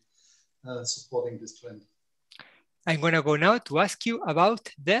technology supporting this trend. I'm going to go now to ask you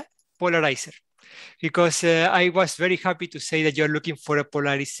about the polarizer. because I was very happy to say that you're looking for a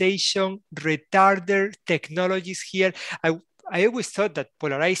polarization retarder technologies here. I always thought that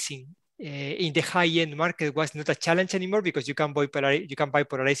polarizing in the high-end market was not a challenge anymore, because you can buy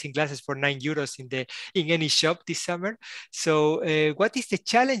polarizing glasses for €9 in any shop this summer. So what is the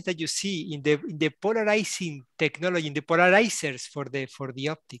challenge that you see in the polarizing technology, in the polarizers for the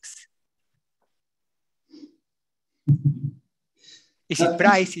optics? Is it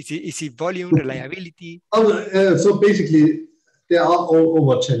price? Is it volume, reliability? So basically, there are all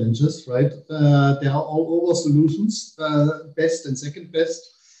over challenges, right? There are all over solutions, best and second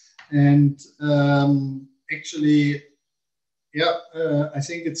best. And actually, yeah, I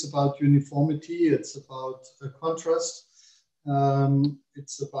think it's about uniformity. It's about contrast.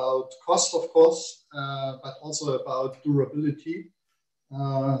 It's about cost, of course, but also about durability.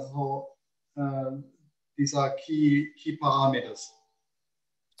 These are key parameters.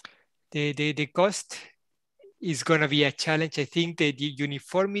 The cost is going to be a challenge. I think the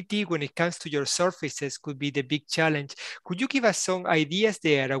uniformity when it comes to your surfaces could be the big challenge. Could you give us some ideas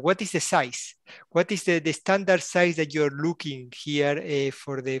there? What is the size? What is the standard size that you're looking here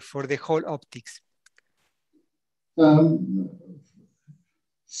for the whole optics? Put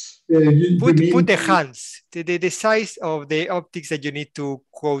the hands, the size of the optics that you need to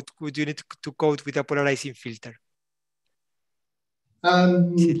coat. Would you need to coat with a polarizing filter?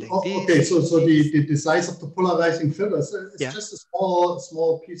 Okay, so the size of the polarizing filters is just a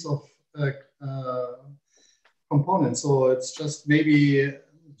small piece of component. So it's just maybe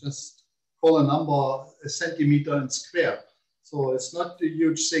just call a number a centimeter in square. So it's not a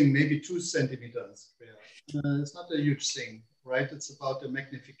huge thing. Maybe 2 centimeters in square. It's not a huge thing, right? It's about the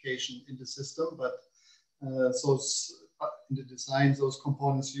magnification in the system, but so in the design, those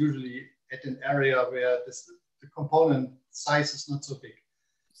components usually at an area where the component size is not so big,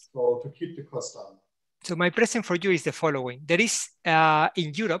 so to keep the cost down. So my present for you is the following. There is,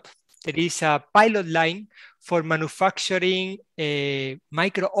 in Europe, there is a pilot line for manufacturing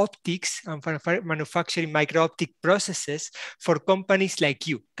micro-optics and for manufacturing micro-optic processes for companies like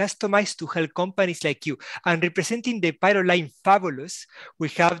you, customized to help companies like you. And representing the pilot line Fabulous, we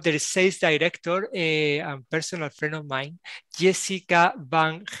have their sales director and personal friend of mine, Jessica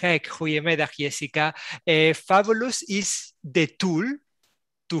Van Heck. Goedemiddag, Jessica. Fabulous is the tool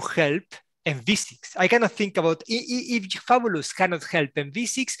to help NV6. I cannot think about, if Fabulous cannot help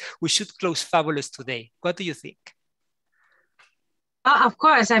NV6, we should close Fabulous today. What do you think? Of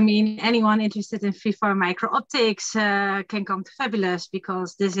course, I mean, anyone interested in freeform micro-optics can come to Fabulous,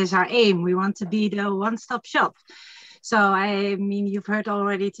 because this is our aim. We want to be the one-stop shop. So, I mean, you've heard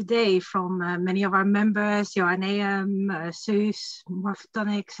already today from many of our members, Joanneum, Suus,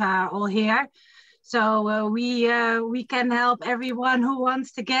 Photonics are all here. So we can help everyone who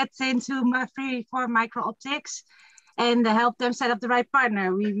wants to get into freeform micro-optics and help them set up the right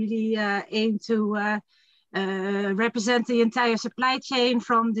partner. We really aim to represent the entire supply chain,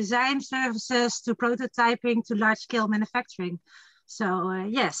 from design services to prototyping to large-scale manufacturing. So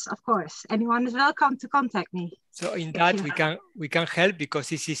yes, of course, anyone is welcome to contact me. So in that we can help, because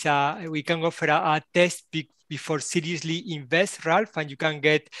this is we can offer a test before seriously invest, Ralph, and you can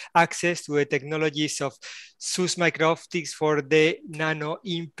get access to the technologies of SUS MicroOptics for the nano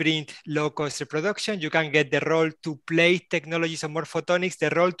imprint low-cost reproduction. You can get the roll-to-play technologies of more photonics, the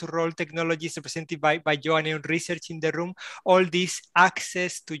roll-to-roll technologies represented by Joanneum Research in the room. All this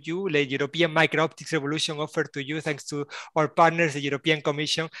access to you, the European micro-optics revolution offered to you thanks to our partners, the European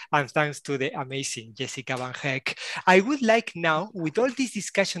Commission, and thanks to the amazing Jessica Van Heck. I would like now, with all this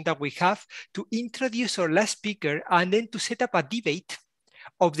discussion that we have, to introduce our last speaker and then to set up a debate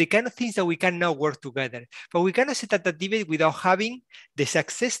of the kind of things that we can now work together. But we cannot set up that debate without having the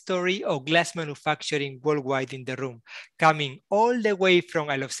success story of glass manufacturing worldwide in the room. Coming all the way from,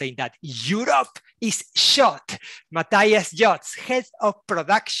 I love saying that, Europe is SCHOTT. Matthias Jotz, head of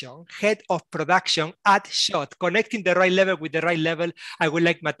production at SCHOTT, connecting the right level with the right level. I would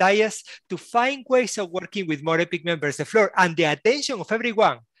like Matthias to find ways of working with more EPIC members. The floor and the attention of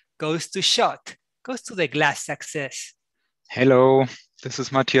everyone goes to SCHOTT, goes to the glass success. Hello, this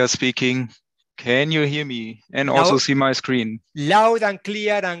is Matthias speaking. Can you hear me and also see my screen? Loud and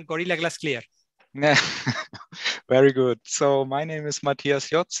clear and Gorilla Glass clear. Very good. So my name is Matthias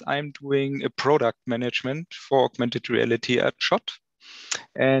Jotz. I'm doing a product management for augmented reality at SCHOTT.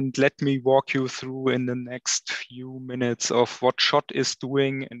 And let me walk you through in the next few minutes of what SCHOTT is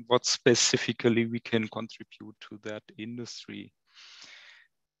doing and what specifically we can contribute to that industry.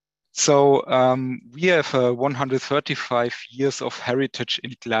 So we have 135 years of heritage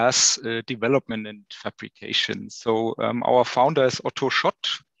in glass development and fabrication. So our founder is Otto Schott,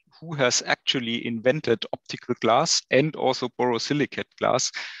 who has actually invented optical glass and also borosilicate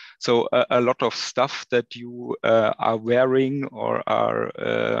glass. So a lot of stuff that you are wearing or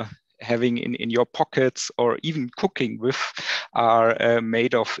are having in your pockets or even cooking with are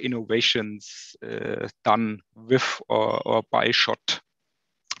made of innovations done with or by SCHOTT.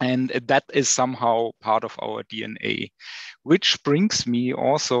 And that is somehow part of our DNA, which brings me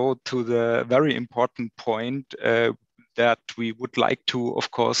also to the very important point that we would like to,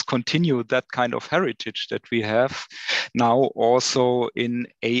 of course, continue that kind of heritage that we have now also in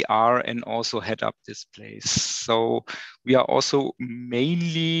AR and also head-up displays. So we are also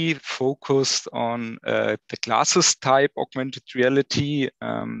mainly focused on the glasses type augmented reality.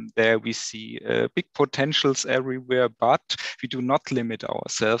 There we see big potentials everywhere, but we do not limit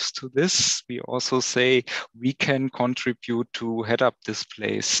ourselves to this. We also say we can contribute to head-up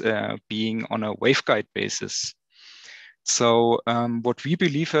displays being on a waveguide basis. So what we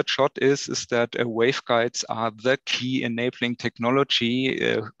believe at SCHOTT is that waveguides are the key enabling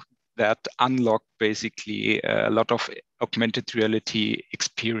technology that unlock basically a lot of augmented reality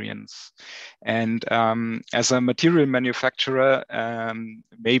experience. And as a material manufacturer,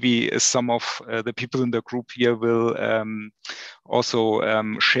 maybe some of the people in the group here will also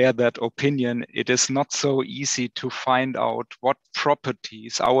share that opinion. It is not so easy to find out what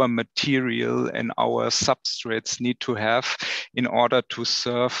properties our material and our substrates need to have in order to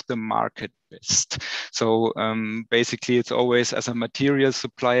serve the market best. So basically it's always, as a material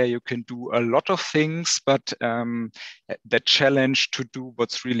supplier, you can do a lot of things, but the challenge to do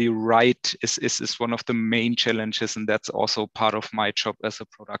what's really right is one of the main challenges, and that's also part of my job as a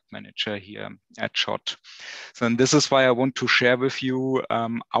product manager here at SCHOTT. So and this is why I want to share with you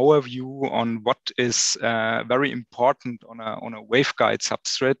our view on what is very important on a waveguide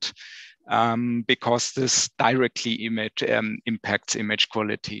substrate, because this directly impacts image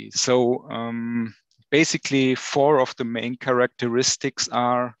quality. So basically 4 of the main characteristics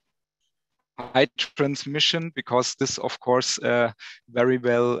are high transmission, because this of course very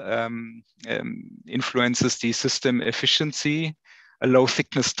well influences the system efficiency. A low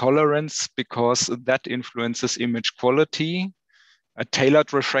thickness tolerance, because that influences image quality. A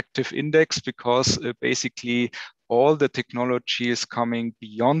tailored refractive index, because basically all the technology is coming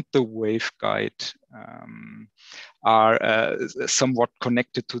beyond the waveguide, are somewhat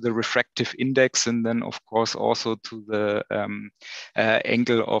connected to the refractive index, and then of course also to the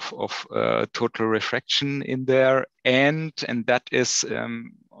angle of total refraction in there. And that is,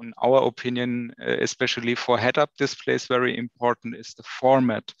 in our opinion, especially for head-up displays, very important is the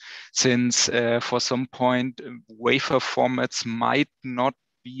format, since for some point wafer formats might not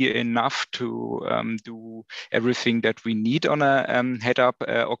be enough to do everything that we need on a head-up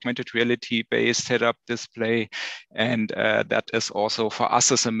augmented reality based head-up display, and that is also for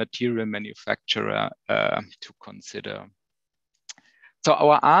us as a material manufacturer to consider. So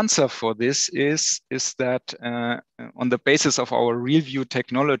our answer for this is that on the basis of our real view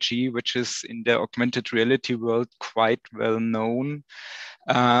technology, which is in the augmented reality world quite well known,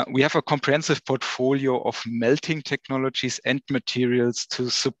 we have a comprehensive portfolio of melting technologies and materials to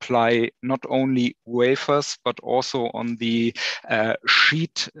supply not only wafers, but also on the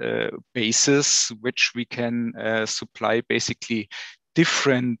sheet basis, which we can supply basically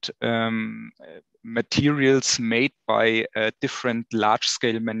different materials made by different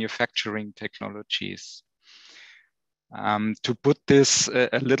large-scale manufacturing technologies. To put this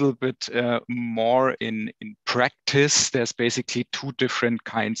a little bit more in practice, there's basically 2 different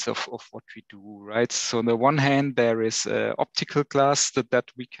kinds of what we do, right? So on the one hand, there is optical glass that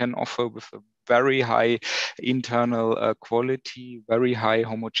we can offer with a very high internal quality, very high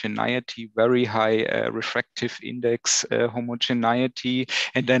homogeneity, very high refractive index homogeneity.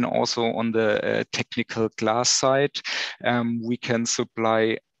 And then also on the technical glass side, we can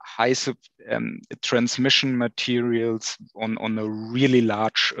supply high transmission materials on a really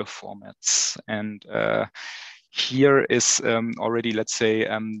large formats. And here is already, let's say,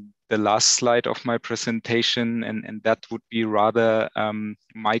 the last slide of my presentation, and that would be rather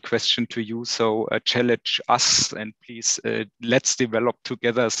my question to you. So challenge us, and please let's develop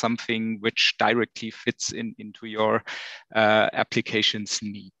together something which directly fits into your application's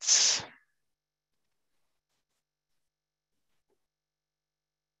needs.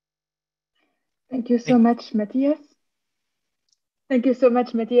 Thank you so much, Matthias. Thank you so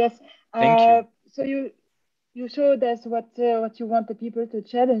much, Matthias. Thank you. So you showed us what you want the people to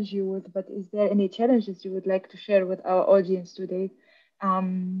challenge you with, but is there any challenges you would like to share with our audience today?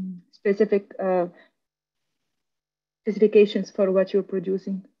 Specific specifications for what you're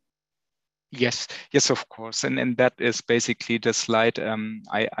producing? Yes, yes, of course, and that is basically the slide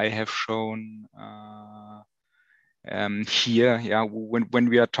I have shown here. Yeah, when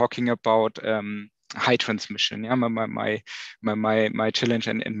we are talking about high transmission, yeah, my challenge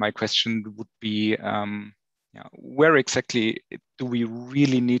and my question would be, yeah, where exactly do we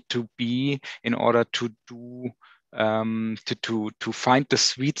really need to be in order to do to find the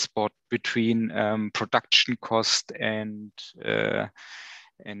sweet spot between production cost and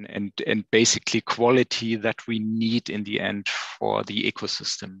basically quality that we need in the end for the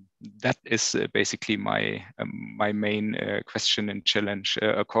ecosystem. That is basically my my main question and challenge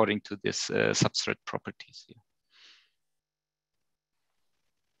according to this substrate properties here.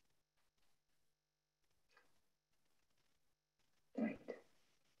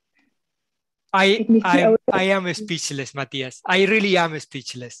 I am speechless, Matthias. I really am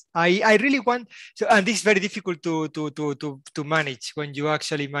speechless. I really want, so, and this is very difficult to manage when you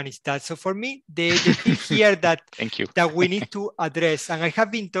actually manage that. So for me, the thing here that Thank you. that we need to address, and I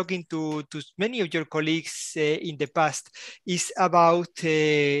have been talking to many of your colleagues in the past, is about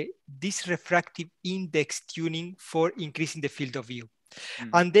this refractive index tuning for increasing the field of view.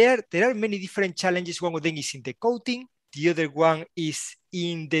 And there are many different challenges. One of them is in the coating. The other one is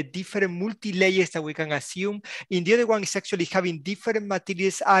in the different multi-layers that we can assume. In the other one is actually having different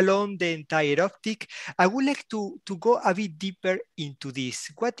materials along the entire optic. I would like to go a bit deeper into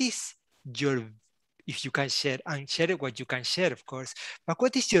this. What is your, if you can share, and share what you can share, of course, but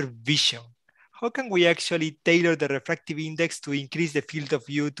what is your vision? How can we actually tailor the refractive index to increase the field of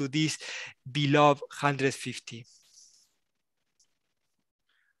view to this below 150?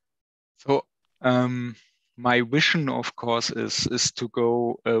 So my vision, of course, is to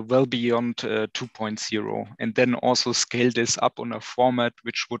go well beyond 2.0 and then also scale this up on a format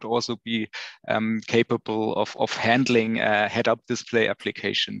which would also be capable of handling a head-up display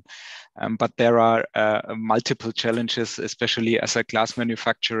application. But there are multiple challenges, especially as a glass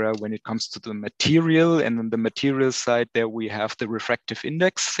manufacturer, when it comes to the material. And on the material side, there we have the refractive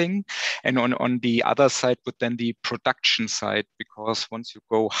index thing. And on the other side, but then the production side, because once you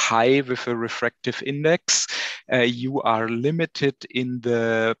go high with a refractive index, you are limited in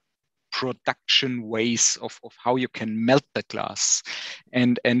the production ways of how you can melt the glass.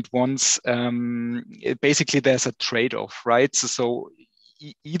 And once, basically there's a trade-off, right? So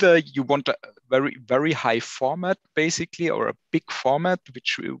either you want a very, very high format, basically, or a big format,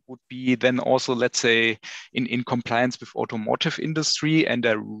 which would be then also, let's say, in compliance with automotive industry and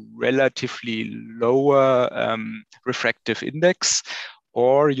a relatively lower refractive index,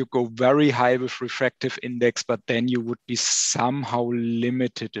 or you go very high with refractive index, but then you would be somehow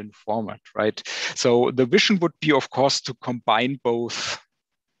limited in format, right? So the vision would be, of course, to combine both.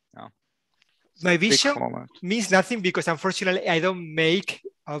 Yeah. My vision means nothing because unfortunately I don't make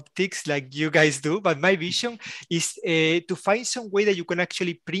optics like you guys do, but my vision is to find some way that you can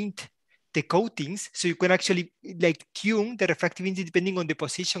actually print the coatings so you can actually like tune the refractive index depending on the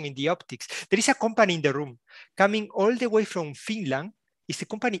position in the optics. There is a company in the room coming all the way from Finland. It's the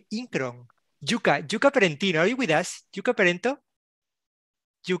company Incron. Jukka Perentino, are you with us? Jukka Perento?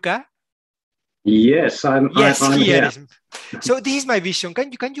 Jukka? Yes, I'm here. So this is my vision.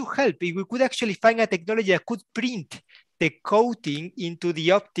 Can you help? If we could actually find a technology that could print the coating into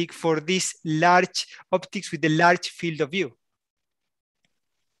the optic for these large optics with a large field of view.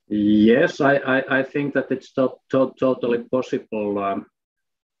 Yes, I think that it's totally possible.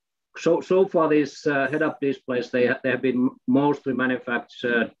 So far, these head-up displays, they have been mostly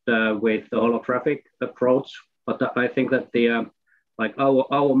manufactured with the holographic approach, but I think that the like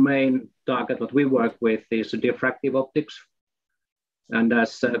our main target, what we work with, is diffractive optics. And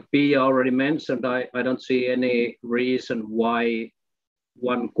as Pia already mentioned, I don't see any reason why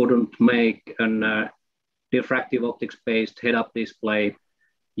one couldn't make an diffractive optics-based head-up display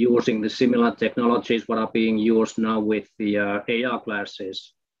using the similar technologies what are being used now with the AR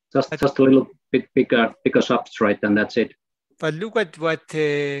glasses. Just a little bit bigger substrate, and that's it. But look at what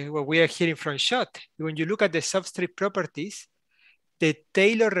we are hearing from Schott. When you look at the substrate properties, the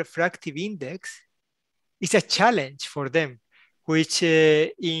Taylor refractive index is a challenge for them, which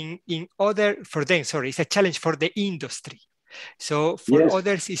it's a challenge for the industry. So for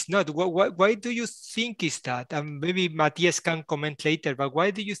others, it's not. Why do you think is that? Maybe Matthias can comment later, but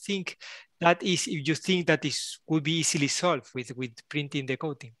why do you think that is, if you think that this could be easily solved with printing the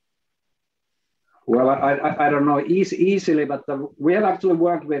coating? Well, I don't know easily, but we have actually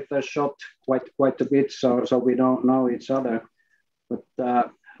worked with Schott quite a bit, so we don't know each other. But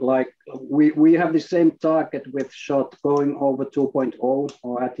like we have the same target with Schott going over 2.0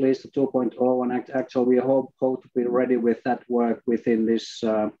 or at least 2.0, and actually we hope to be ready with that work within this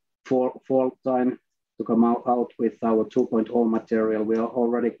fall time to come out with our 2.0 material. We are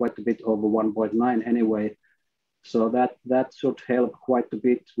already quite a bit over 1.9 anyway. So that should help quite a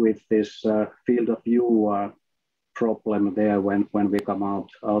bit with this field of view problem there when we come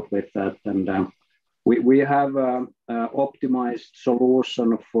out with that. And we have optimized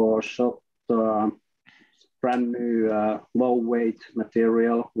solution for brand new low weight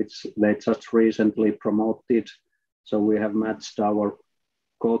material, which they just recently promoted. So we have matched our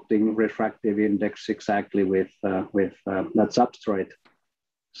coating refractive index exactly with that substrate.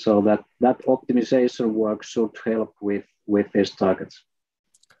 So that optimization work should help with these targets.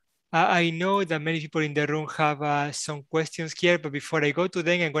 I know that many people in the room have some questions here, but before I go to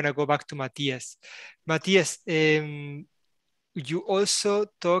them, I'm going to go back to Matthias. Matthias, you also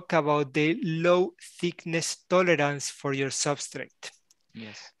talk about the low thickness tolerance for your substrate.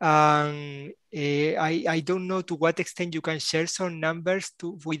 Yes. I don't know to what extent you can share some numbers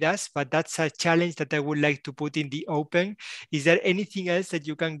with us, but that's a challenge that I would like to put in the open. Is there anything else that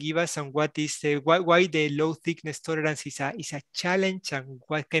you can give us on what is why the low thickness tolerance is a challenge, and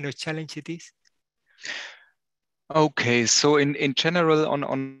what kind of challenge it is? Okay, so in general,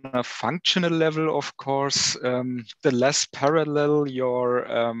 on a functional level, of course, the less parallel your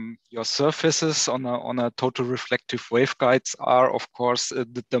surfaces on a total reflective waveguides are, of course,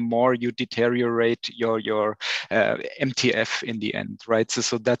 the more you deteriorate your MTF in the end, right?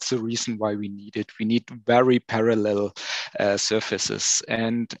 So that's the reason why we need it. We need very parallel surfaces,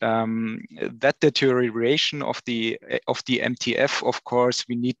 and that deterioration of the MTF, of course,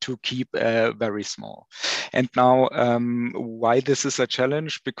 we need to keep very small. And now, why this is a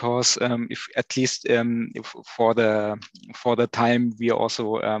challenge? Because if at least if for the time we are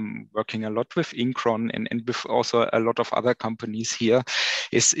also working a lot with Incron and with also a lot of other companies here,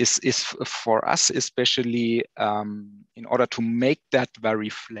 is for us especially in order to make that very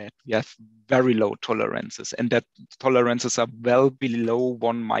flat, we have very low tolerances, and that tolerances are well below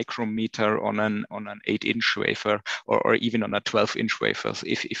 1 micrometer on an 8-inch wafer, or even on a 12-inch wafer,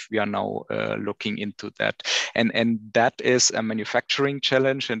 if we are now looking into that. And that is a manufacturing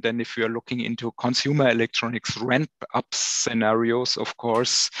challenge. And then if you are looking into consumer electronics ramp-up scenarios, of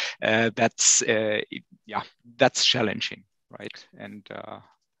course, that's challenging, right? And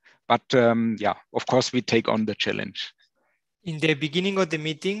but yeah, of course, we take on the challenge. In the beginning of the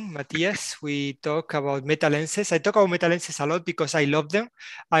meeting, Matthias, we talk about meta lenses. I talk about meta lenses a lot because I love them.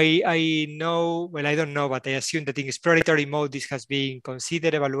 I know, well, I don't know, but I assume that in exploratory mode, this has been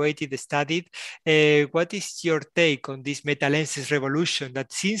considered, evaluated, studied. What is your take on this meta lenses revolution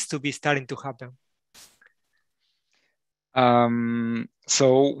that seems to be starting to happen?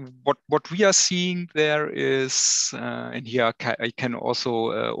 So what we are seeing there is, and here I can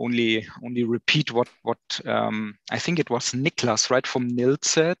also only repeat what I think it was Niklas, right, from NIL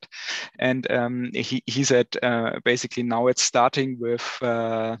said, and he said basically now it's starting with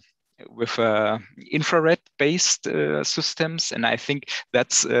infrared-based systems, and I think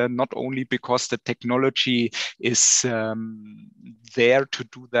that's not only because the technology is there to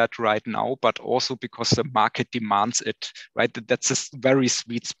do that right now, but also because the market demands it, right? That's a very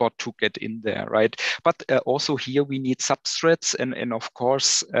sweet spot to get in there, right? But also here we need substrates, and of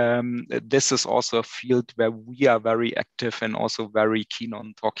course this is also a field where we are very active and also very keen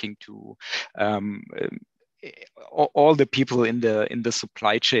on talking to all the people in the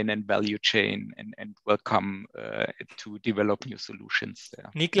supply chain and value chain, and welcome to develop new solutions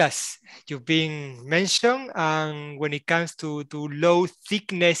there. Niklas, you've been mentioned, and when it comes to low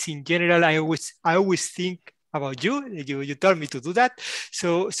thickness in general, I always think about you. You told me to do that.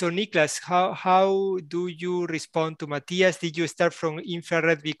 So Niklas, how do you respond to Matthias? Did you start from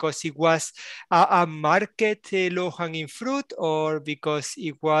infrared because it was a market low-hanging fruit, or because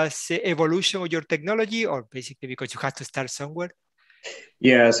it was evolution of your technology, or basically because you had to start somewhere?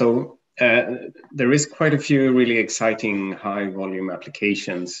 Yeah, so there is quite a few really exciting high volume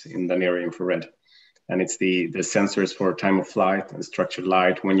applications in the near infrared. And it's the sensors for time of flight and structured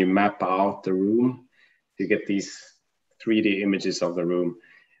light. When you map out the room, you get these 3D images of the room.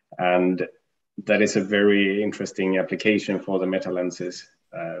 And that is a very interesting application for the meta lenses.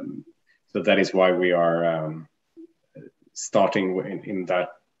 So that is why we are starting with that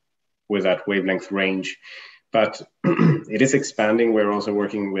wavelength range. But it is expanding. We're also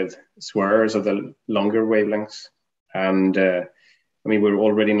working with SWIRs of the longer wavelengths. And I mean, we're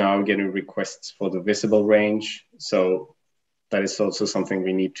already now getting requests for the visible range. So that is also something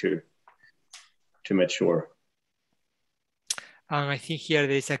we need to mature. And I think here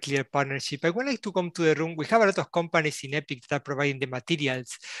there is a clear partnership. I would like to come to the room. We have a lot of companies in EPIC that are providing the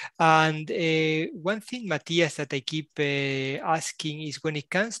materials. And one thing, Matthias, that I keep asking is when it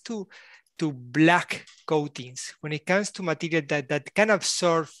comes to black coatings, when it comes to material that can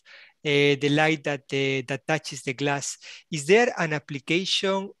absorb the light that touches the glass, is there an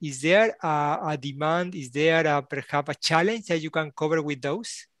application? Is there a demand? Is there perhaps a challenge that you can cover with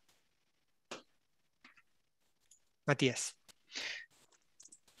those? Matthias.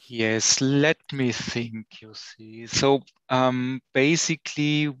 Yes, let me think, you see. So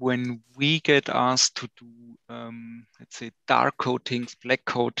basically, when we get asked to do, let's say, dark coatings, black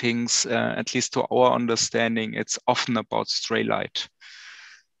coatings, at least to our understanding, it's often about stray light.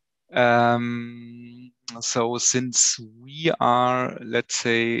 So since we are, let's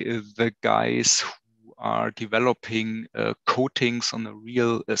say, the guys who are developing coatings on a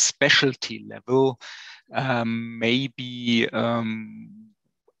real specialty level, maybe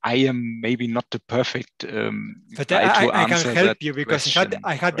I am maybe not the perfect but guy to I answer can help that you because question,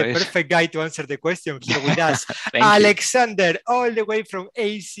 I had right? the perfect guy to answer the question here with us. Thank Alexander, all the way from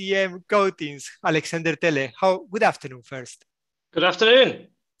ACM Coatings. Alexander Tele, good afternoon first. Good afternoon.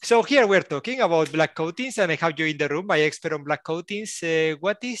 So here we're talking about black coatings, and I have you in the room, my expert on black coatings.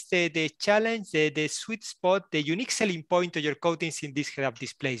 What is the challenge, the sweet spot, the unique selling point of your coatings in this head-up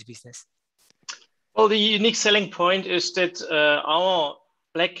displays business? Well, the unique selling point is that our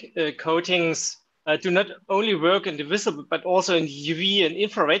black coatings do not only work in the visible, but also in UV and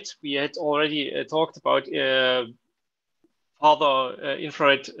infrared. We had already talked about other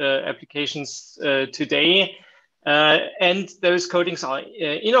infrared applications today. And those coatings are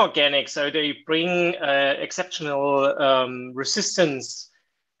inorganic, so they bring exceptional resistance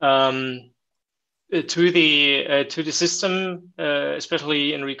to the system,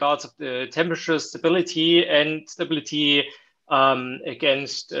 especially in regards of the temperature stability and stability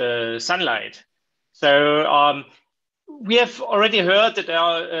against sunlight. So we have already heard that there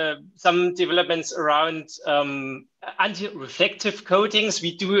are some developments around anti-reflective coatings.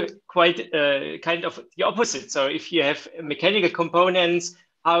 We do quite kind of the opposite. So if you have mechanical components,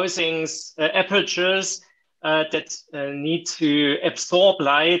 housings, apertures that need to absorb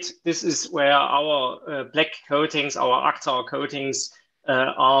light, this is where our black coatings, our Actar coatings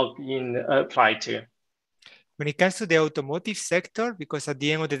are being applied to. When it comes to the automotive sector, because at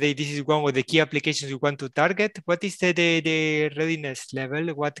the end of the day, this is one of the key applications we want to target, what is the readiness level?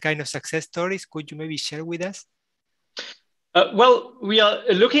 What kind of success stories could you maybe share with us? Well, we are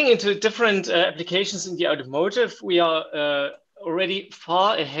looking into different applications in the automotive. We are already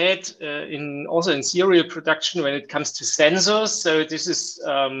far ahead also in serial production when it comes to sensors. So this is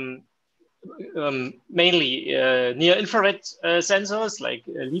mainly near-infrared sensors like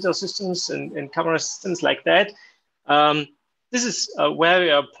LiDAR systems and camera systems like that. This is where we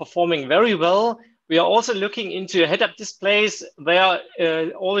are performing very well. We are also looking into head-up displays. They are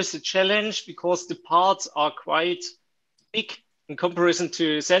always a challenge because the parts are quite big in comparison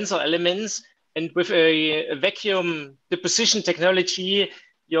to sensor elements. And with a vacuum deposition technology,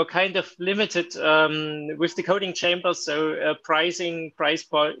 you're kind of limited with the coating chambers. So price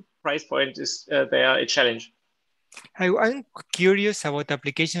point is there a challenge. I'm curious about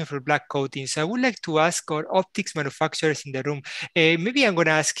applications for black coatings. I would like to ask our optics manufacturers in the room. Maybe I'm going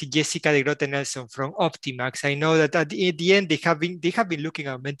to ask Jessica de Grote-Nelson from Optimax. I know that at the end they have been looking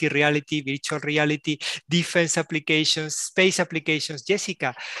at augmented reality, virtual reality, defense applications, space applications.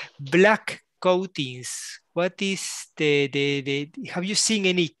 Jessica, black coatings. What is have you seen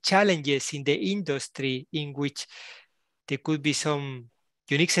any challenges in the industry in which there could be some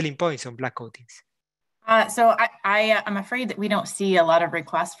unique selling points on black coatings? So I'm afraid that we don't see a lot of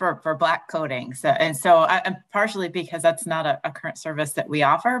requests for black coatings. And so I'm partially because that's not a current service that we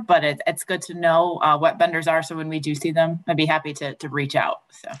offer, but it's good to know what vendors are. So when we do see them, I'd be happy to reach out.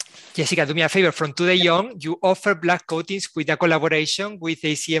 So Jessica, do me a favor. From today on, you offer black coatings with a collaboration with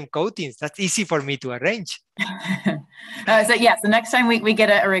ACM Coatings. That's easy for me to arrange. So yes, the next time we get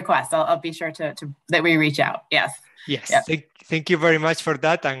a request, I'll be sure that we reach out. Yes. Yes, yep. Thank you very much for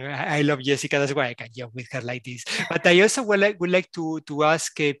that. And I love Jessica, that's why I can joke with her like this. But I also would like to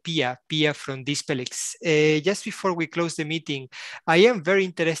ask Pia from Dispelix. Just before we close the meeting, I am very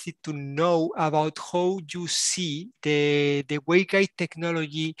interested to know about how you see the waveguide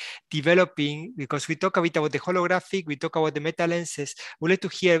technology developing, because we talk a bit about the holographic, we talk about the meta lenses. We'd like to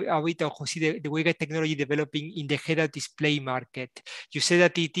hear a bit of how you see the waveguide technology developing in the head-up display market. You said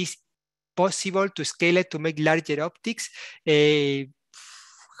that it is possible to scale it to make larger optics.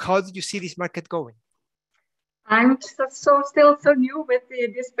 How do you see this market going? I'm still so new with the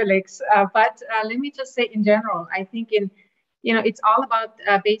Dispelix, but let me just say in general, I think in you know, it's all about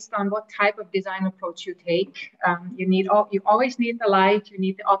based on what type of design approach you take. You always need the light, you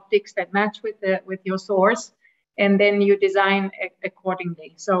need the optics that match with your source, and then you design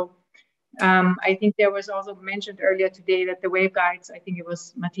accordingly. So I think there was also mentioned earlier today that the waveguides, I think it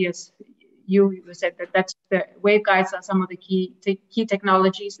was Matthias, you said that the waveguides are some of the key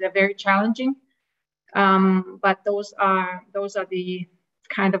technologies. They're very challenging, but those are the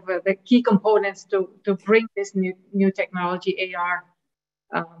kind of the key components to bring this new technology AR,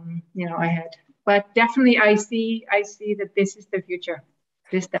 you know, ahead. But definitely, I see that this is the future.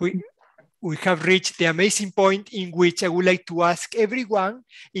 We have reached the amazing point in which I would like to ask everyone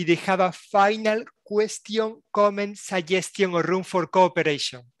if they have a final question, comment, suggestion, or room for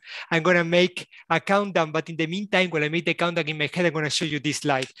cooperation. I'm going to make a countdown, but in the meantime, when I make the countdown in my head, I'm going to show you this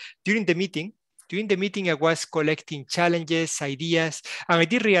slide. During the meeting, I was collecting challenges, ideas, and I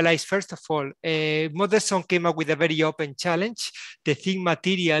did realize, first of all, Moderators came up with a very open challenge. The thin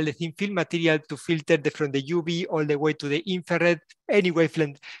film material to filter from the UV all the way to the infrared, any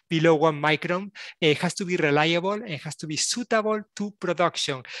wavelength below 1 micron. It has to be reliable and it has to be suitable to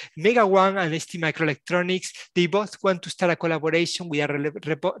production. Mega One and ST Microelectronics, they both want to start a collaboration with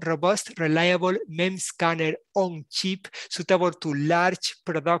a robust, reliable MEMS scanner on chip, suitable to large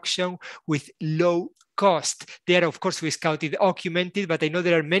production with low cost. There, of course, we scouted OQmented, but I know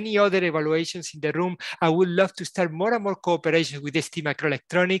there are many other evaluations in the room. I would love to start more and more cooperation with ST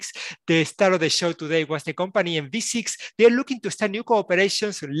Microelectronics. The star of the show today was the company MV6. They're looking to start new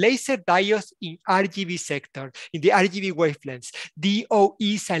cooperations on laser diodes in RGB sector, in the RGB wavelengths,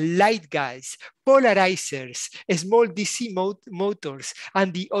 DOEs and light guides, polarizers, small DC motors,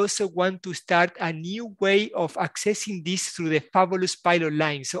 and they also want to start a new way of accessing this through the fabulous pilot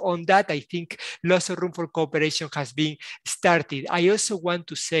line. So on that, I think lots of room for cooperation has been started. I also want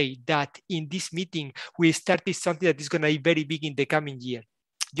to say that in this meeting, we started something that is going to be very big in the coming year.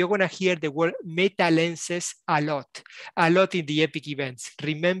 You're going to hear the word meta lenses a lot in the EPIC events.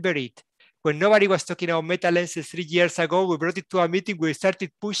 Remember it. When nobody was talking about meta lenses 3 years ago, we brought it to a meeting, we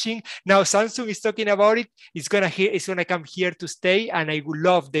started pushing. Now Samsung is talking about it. It's gonna come here to stay, and I would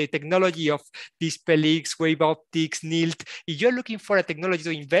love the technology of these Pelix, Wave Optics, NILT. If you're looking for a technology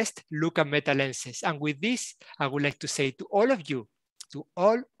to invest, look at meta lenses. And with this, I would like to say to all of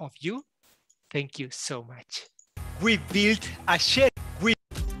you, thank you so much. We built a shared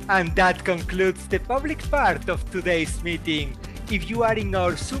and that concludes the public part of today's meeting. If you are in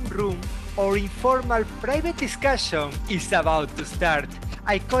our Zoom room, our informal private discussion is about to start.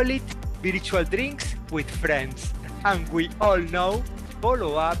 I call it virtual drinks with friends. And we all know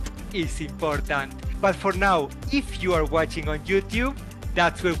follow-up is important. But for now, if you are watching on YouTube,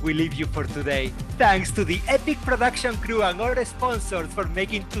 that's where we leave you for today. Thanks to the EPIC production crew and our sponsors for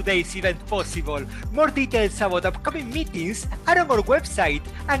making today's event possible. More details about upcoming meetings are on our website.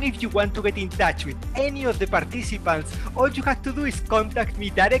 And if you want to get in touch with any of the participants, all you have to do is contact me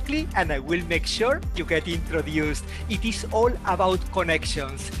directly and I will make sure you get introduced. It is all about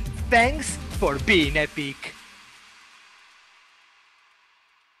connections. Thanks for being EPIC.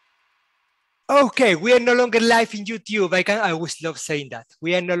 Okay, we are no longer live in YouTube. I always love saying that.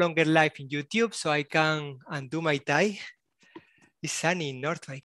 We are no longer live in YouTube, so I can undo my tie. It's sunny in North.